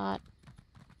wrong spot?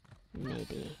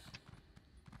 Maybe.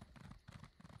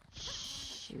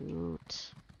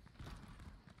 Shoot.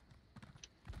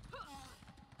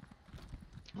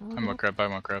 I'm a crab,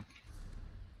 I'm a crab.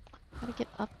 How to get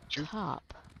up Shoot.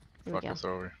 top? Here we Fuck go. us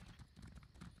over.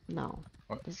 No,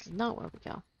 What? this is not where we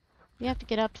go. We have to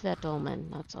get up to that dolmen,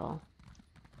 that's all.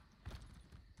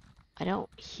 I don't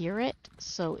hear it,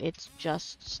 so it's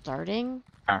just starting.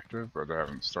 Active, but they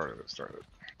haven't started it.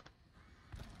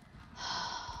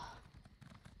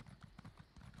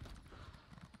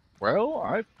 Well,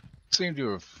 I seem to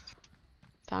have...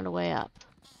 Found a way up.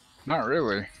 Not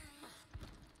really.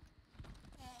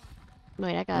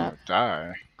 Wait, I I'm got gonna up.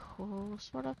 die. Cool,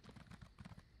 sort of.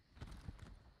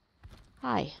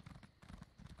 Hi.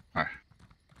 Hi.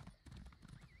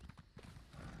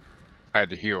 I had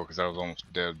to heal because I was almost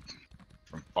dead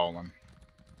from falling.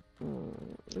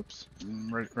 Oops.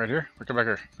 Right here? Come back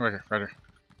here. Come back here. Right here.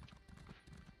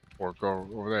 Or go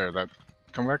over there.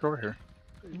 Come back over here.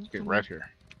 Get right here.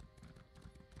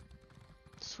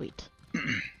 Sweet.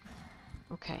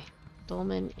 Okay.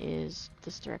 Dolmen is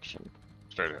this direction.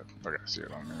 Straight ahead. Okay, I see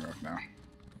it on me right now.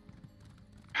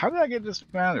 How did I get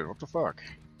dismounted? What the fuck?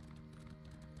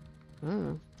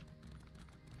 Hmm.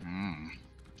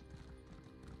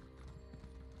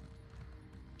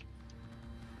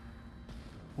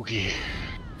 Okay.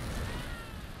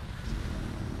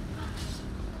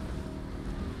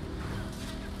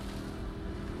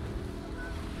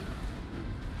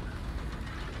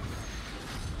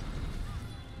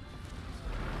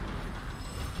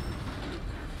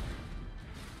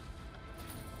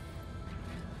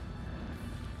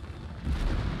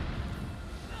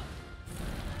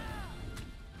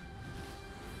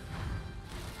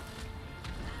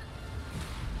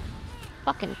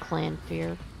 Fucking clan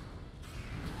fear.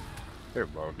 They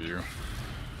love you.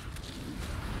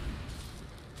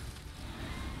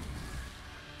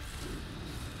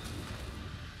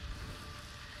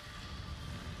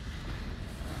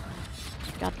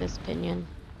 Got this pinion.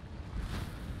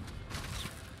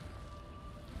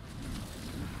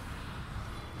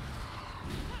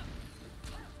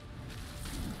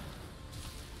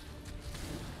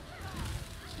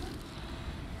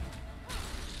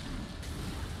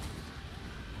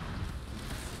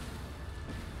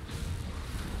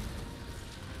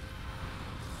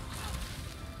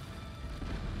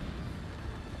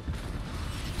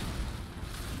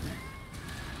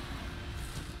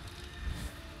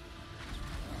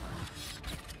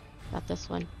 Got this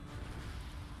one.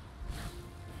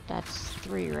 That's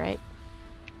 3, right?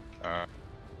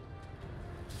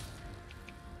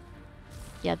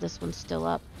 Yeah, this one's still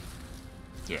up.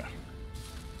 Yeah.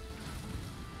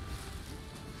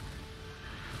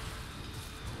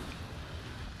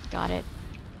 Got it.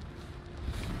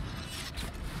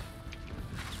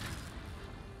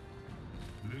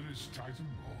 Lilith's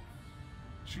Titanborn.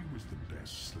 She was the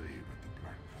best slave at the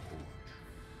Black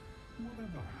Forge.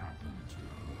 Whatever happened to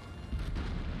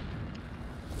her?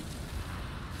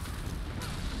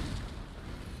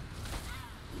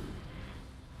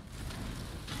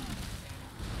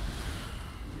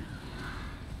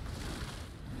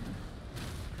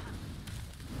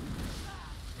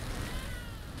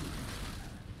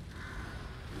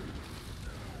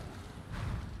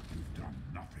 You've done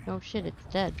nothing. Oh shit, it's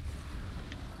dead.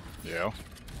 Yeah.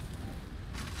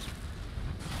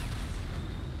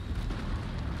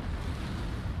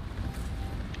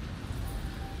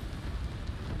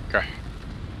 Okay.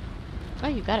 Oh,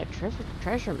 you got a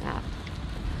treasure map.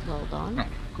 Well done. Oh,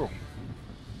 cool.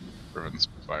 Riven's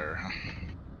fire.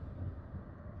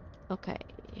 Okay.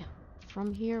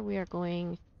 From here we are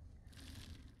going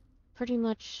pretty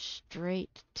much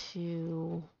straight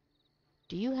to...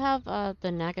 Do you have the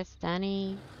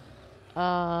Nagastani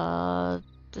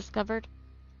discovered?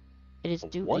 It is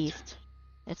due What? east.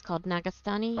 It's called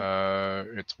Nagastani?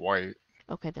 It's white.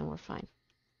 Okay, then we're fine.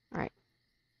 Alright.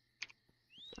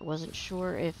 I wasn't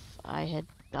sure if I had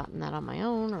gotten that on my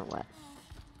own or what.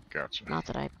 Gotcha. Not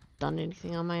that I've done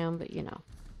anything on my own, but you know.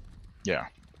 Yeah.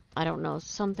 I don't know.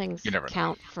 Some things You never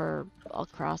count for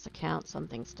across account, some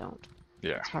things don't.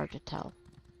 Yeah. It's hard to tell.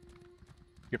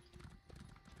 Yep.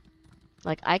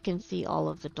 Like, I can see all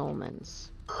of the dolmens.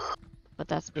 But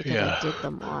that's because I did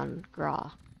them on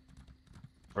Gra.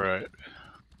 Right.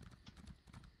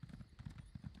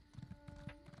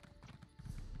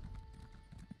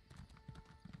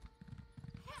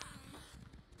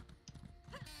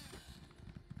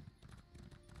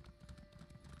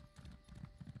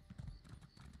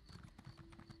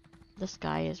 The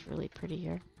sky is really pretty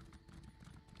here.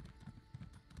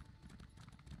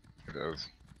 It is.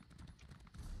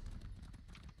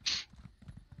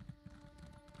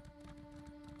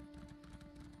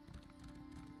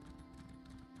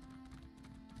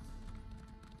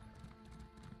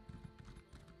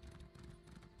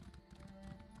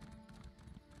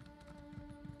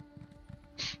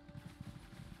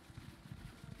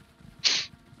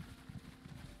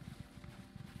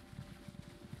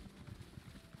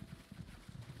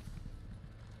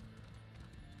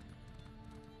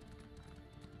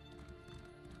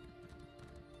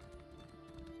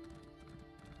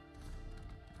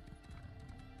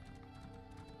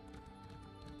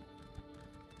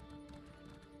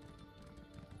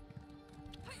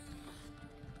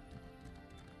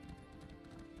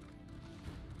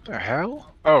 The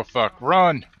hell? Oh fuck,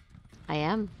 run! I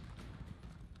am.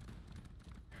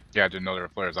 Yeah, I didn't know there were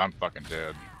flares. I'm fucking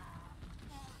dead.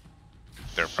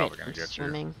 They're probably gonna I'm get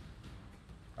swimming.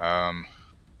 you.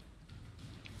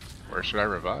 Where should I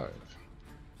revive?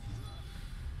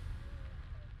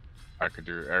 I could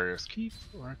do Arius Keep,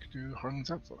 or I could do Harlan's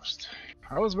Outpost.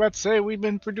 I was about to say we've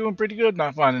been doing pretty good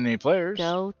not finding any players.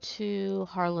 Go to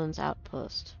Harlan's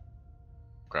Outpost.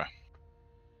 Okay.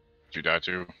 Did you die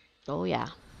too? Oh yeah.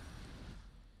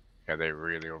 Yeah, they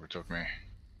really overtook me.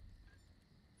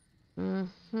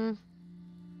 Mm-hmm.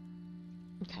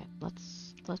 Okay,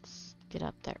 let's get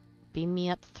up there. Beam me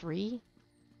up 3.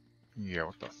 Yeah,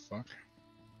 what the fuck?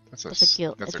 That's It's a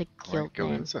guild. That's It's a guild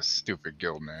name. That's a stupid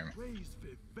guild name. Praise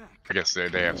be back. I guess they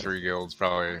have 3 guilds.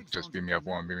 Probably just beam me up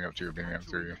 1, beam me up 2, beam me up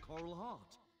 3.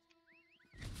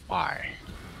 Why?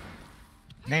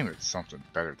 Name it something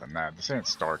better than that. This ain't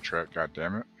Star Trek,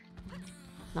 goddammit.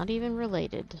 Not even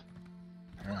related.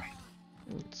 Yeah.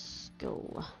 Let's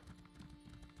go.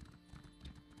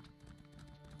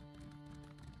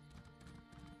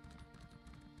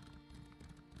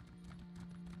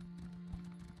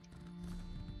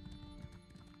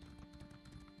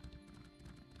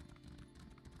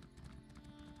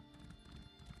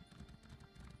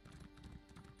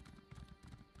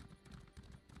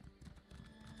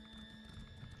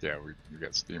 Yeah, we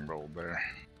got steamrolled there.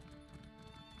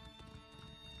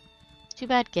 Too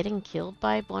bad getting killed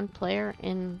by one player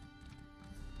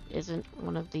isn't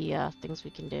one of the things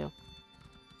we can do.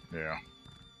 Yeah.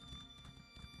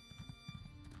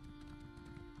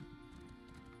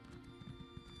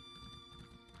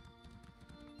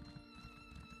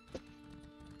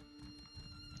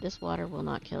 This water will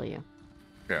not kill you.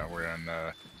 Yeah, we're in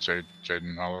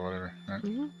Jaden Hollow, whatever. Right?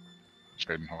 Mm-hmm.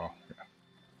 Jaden Hollow. Yeah.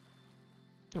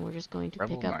 And we're just going to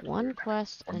Rebel pick up Knight. one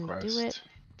quest One and quest. do it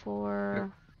for...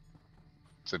 Yep.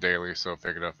 It's a daily, so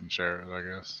pick it up and share it, I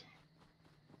guess.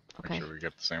 Okay. Make sure we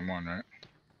get the same one,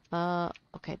 right?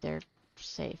 Okay, they're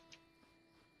safe.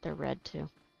 They're red too.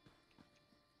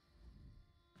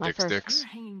 My first... Dicks. We're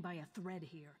hanging by a thread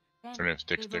here. Their name's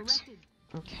Dick They've Sticks. erected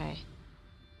Okay.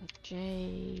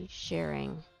 J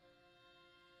sharing.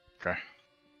 Okay.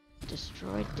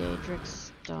 Destroyed Daedric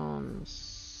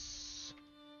stones.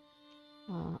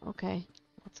 Okay,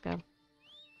 let's go.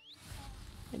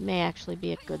 It may actually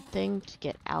be a good thing to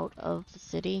get out of the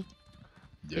city.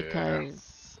 Yeah.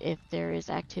 Because if there is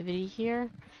activity here,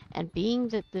 and being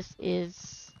that this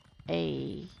is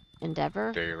a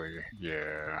endeavor, Daily,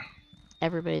 yeah.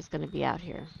 everybody's going to be out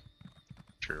here.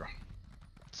 True.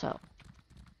 So,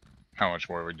 How much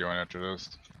more are we doing after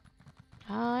this?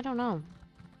 I don't know.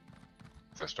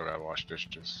 I still gotta wash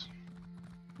dishes.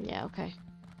 Yeah, okay.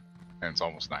 And it's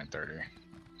almost 9:30,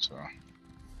 so.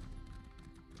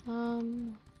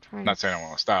 Trying I'm not saying I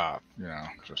want to stop, you know,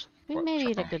 just. We what, may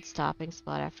need a something. good stopping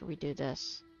spot after we do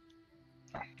this.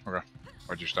 Oh, okay.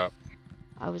 Where'd you stop?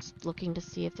 I was looking to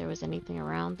see if there was anything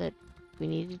around that we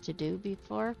needed to do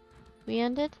before we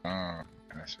ended. Oh, I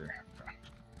see. Okay.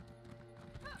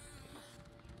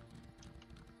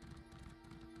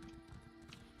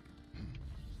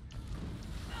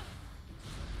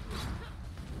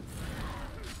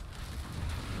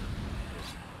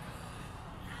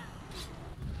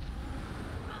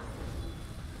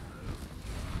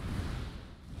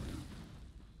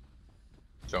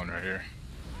 Zone right here.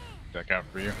 Did that count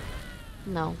for you?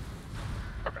 No.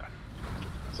 Okay.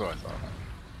 So I thought.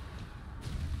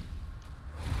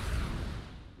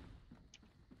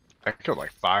 I killed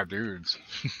like 5 dudes.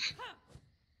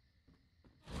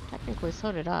 Technically,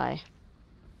 so did I.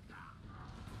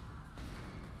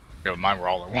 Yeah, mine were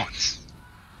all at once.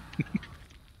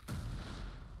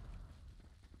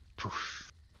 Poof.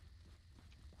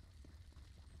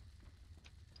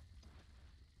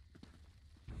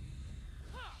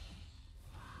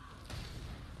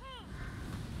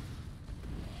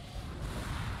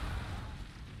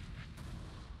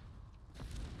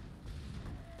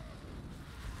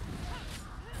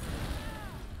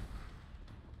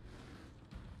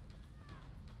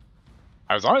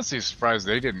 I was honestly surprised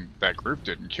that group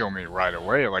didn't kill me right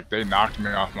away. Like, they knocked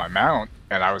me off my mount,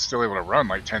 and I was still able to run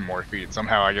like 10 more feet.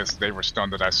 Somehow, I guess they were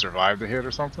stunned that I survived the hit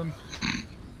or something.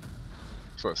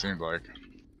 That's what it seemed like.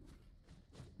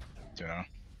 You know?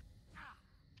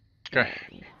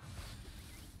 Okay.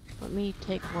 Let me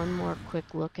take one more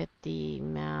quick look at the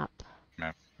map.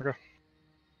 Map. Okay.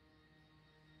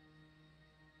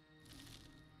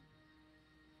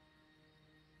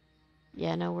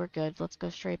 Yeah, no, we're good. Let's go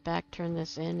straight back, turn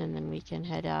this in, and then we can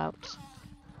head out.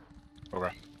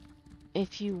 Okay.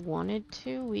 If you wanted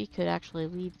to, we could actually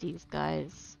leave these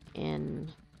guys in.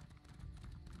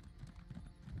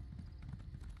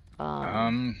 I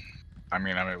mean,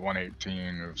 I'm at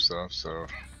 118 of stuff, so.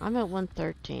 I'm at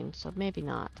 113, so maybe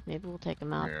not. Maybe we'll take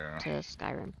them out Yeah. to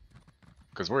Skyrim.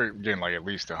 Because we're getting like at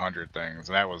least 100 things,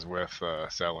 and that was with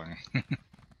selling.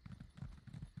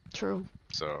 True.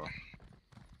 So.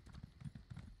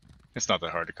 It's not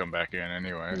that hard to come back in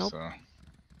anyway, Nope. so.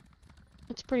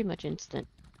 It's pretty much instant.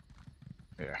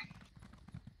 Yeah.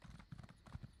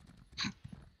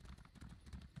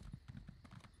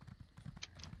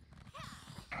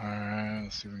 Alright,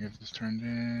 let's see if we can get this turned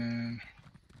in.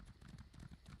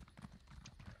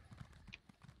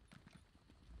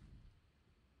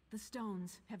 The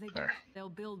stones, have they? There. They'll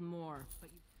build more, but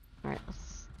you... All right,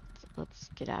 let's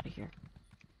get out of here.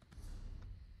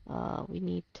 We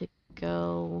need to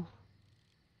go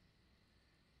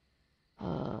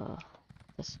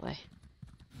this way.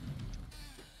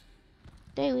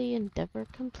 Daily endeavor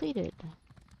completed.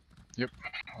 Yep.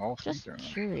 All Just three done.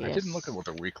 curious. I didn't look at what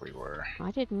the weekly were. I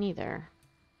didn't either.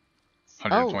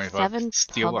 125. Oh, 7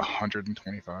 Steal public.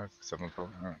 125. 7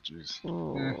 public. Oh, jeez.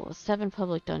 Oh, 7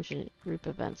 public dungeon group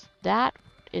events. That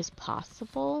is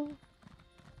possible,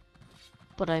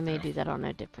 but I may do that on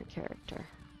a different character.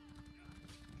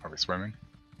 Are we swimming?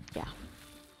 Yeah.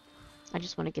 I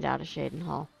just want to get out of Shaden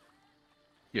Hall.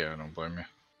 Yeah, I don't blame you.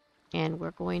 And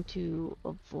we're going to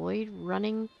avoid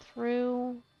running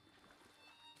through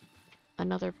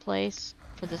another place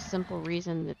for the simple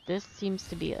reason that this seems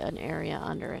to be an area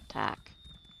under attack.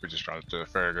 We're just trying to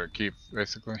Farragut Keep,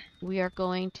 basically. We are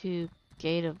going to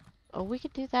Gate of... Oh, we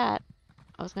could do that.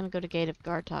 I was going to go to Gate of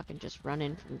Gartok and just run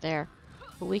in from there.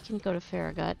 But we can go to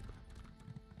Farragut.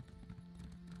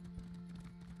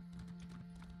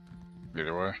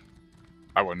 Either way.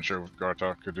 I wasn't sure if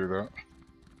Gartok could do that.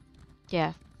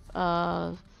 Yeah.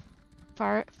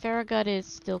 Farragut is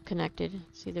still connected.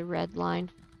 See the red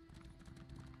line?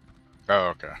 Oh,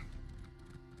 okay.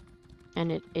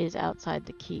 And it is outside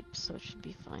the keep, so it should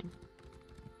be fine.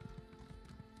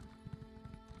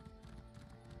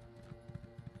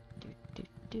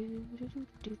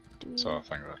 So I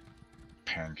think the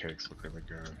pancakes look really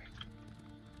good.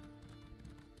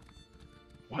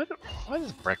 Why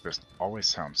does breakfast always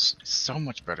sound so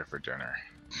much better for dinner?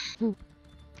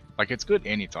 Like, it's good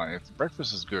anytime. If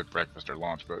breakfast is good, breakfast or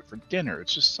lunch, but for dinner,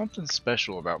 it's just something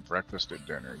special about breakfast at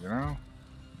dinner, you know?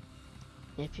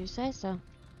 If you say so.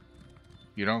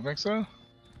 You don't think so?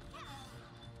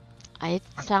 It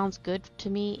sounds good to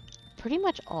me pretty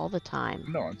much all the time.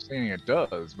 No, I'm saying it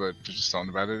does, but there's just something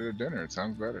about it at dinner. It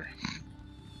sounds better.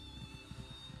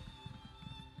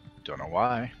 Don't know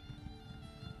why.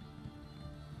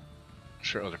 I'm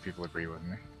sure other people agree with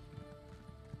me.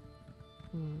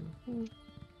 Mm-hmm.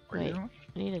 Where are you Wait, going?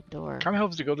 I need a door. Kind of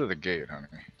helps to go to the gate, honey.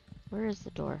 Where is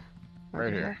the door? Over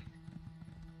Right here.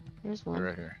 There's one.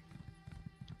 Right here.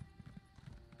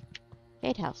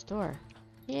 Gatehouse door.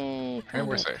 Yay! And found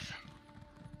we're it. safe.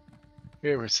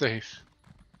 Yeah, we're safe.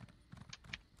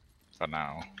 For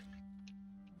now.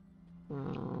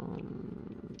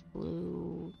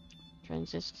 Blue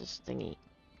transistors thingy.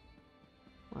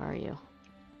 Where are you?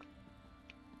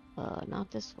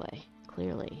 Not this way.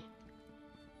 Clearly.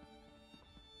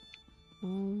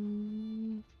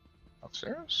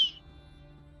 Upstairs?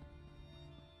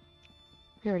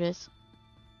 Here it is.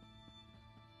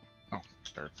 Oh,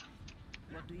 upstairs.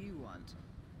 What do you want?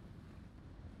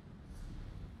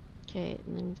 Okay,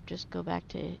 and then just go back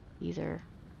to either.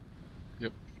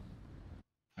 Yep.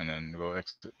 And then we'll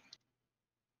exit.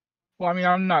 Well, I mean,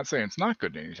 I'm not saying it's not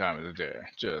good any time of the day.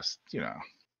 Just, you know,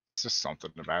 it's just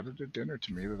something about it at dinner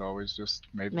to me that always just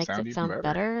made it Makes sound it even sound better.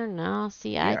 better? No,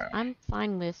 see, Yeah. I'm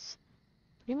fine with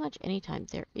pretty much any time.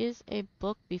 There is a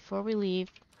book before we leave.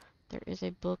 There is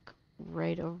a book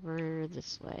right over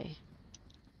this way.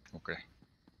 Okay.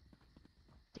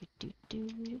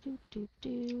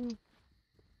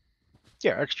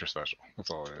 Yeah, extra special.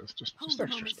 That's all it is. Just Hold a extra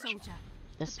moment, special. soldier.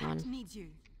 This The pact one. needs you.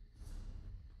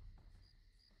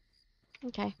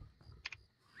 Okay.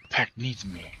 Pack needs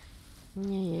me.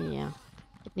 Yeah.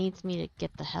 It needs me to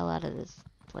get the hell out of this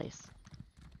place.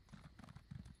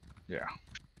 Yeah.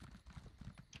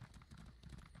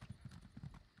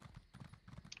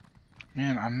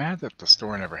 Man, I'm mad that the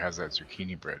store never has that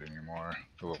zucchini bread anymore.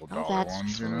 The little Oh, dollar that's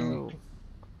ones, true. you know?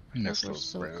 I miss Those were those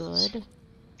so breads. good.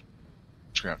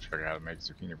 Just gonna have to figure out how to make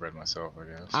zucchini bread myself, I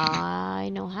guess. I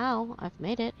know how. I've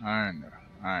made it. I know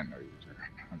you do.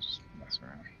 I'm just messing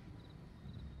around.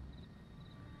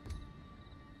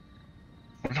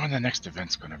 I wonder when the next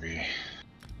event's gonna be.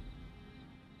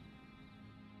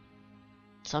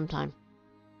 Sometime.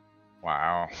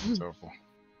 Wow, so cool.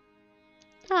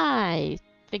 I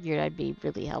figured I'd be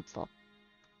really helpful.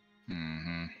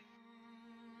 Mm-hmm.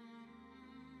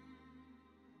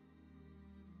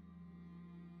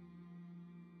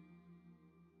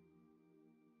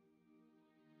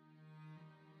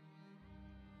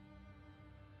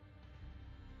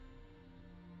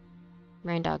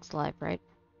 Rain Dog's live, right?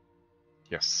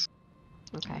 Yes.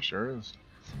 Okay. It sure is.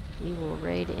 We will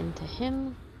raid into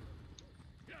him.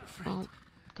 Oh,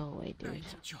 go away, dude.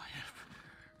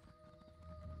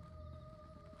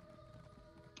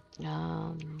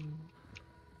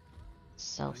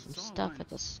 Sell some stuff at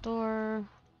the store.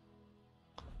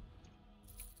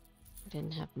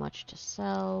 Didn't have much to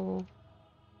sell,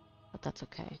 but that's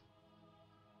okay.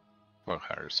 Well,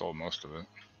 I already sold most of it.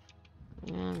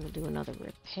 And we'll do another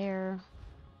repair.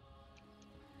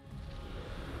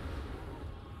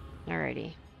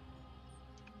 Alrighty.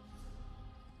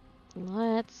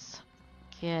 Let's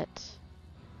get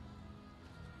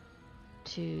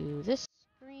to this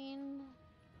screen.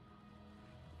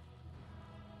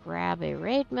 Grab a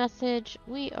raid message.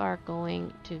 We are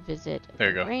going to visit There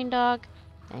you the go. Rain Dog.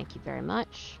 Thank you very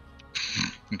much.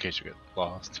 In case you get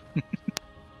lost.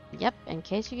 Yep, in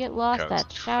case you get lost,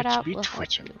 that shout out will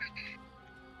help you.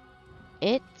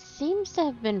 It seems to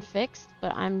have been fixed,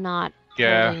 but I'm not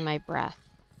holding my breath.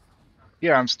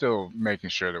 Yeah, I'm still making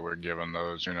sure that we're giving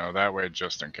those, you know, that way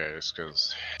just in case,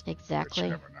 because Exactly. you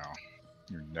never know.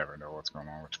 You never know what's going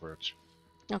on with Twitch.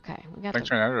 Okay, we got Thanks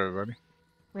the for that, everybody.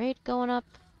 raid going up,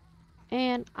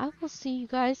 and I will see you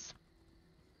guys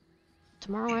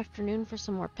tomorrow afternoon for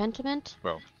some more Pentiment.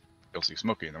 Well, you'll see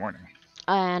Smokey in the morning.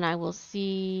 And I will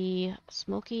see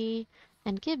Smokey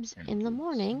and Gibbs in the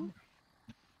morning.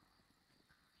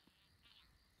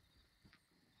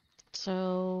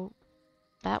 So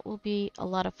that will be a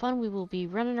lot of fun. We will be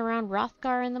running around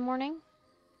Rothgar in the morning.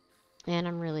 And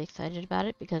I'm really excited about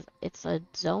it because it's a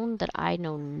zone that I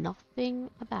know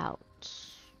nothing about.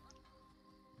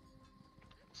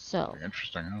 So,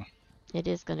 interesting, huh? It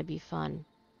is going to be fun.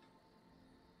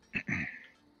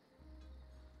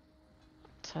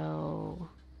 So,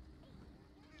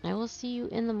 I will see you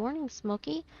in the morning,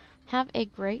 Smokey. Have a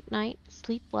great night.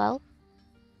 Sleep well.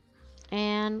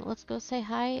 And let's go say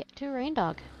hi to Rain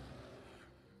Dog.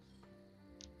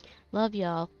 Love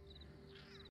y'all.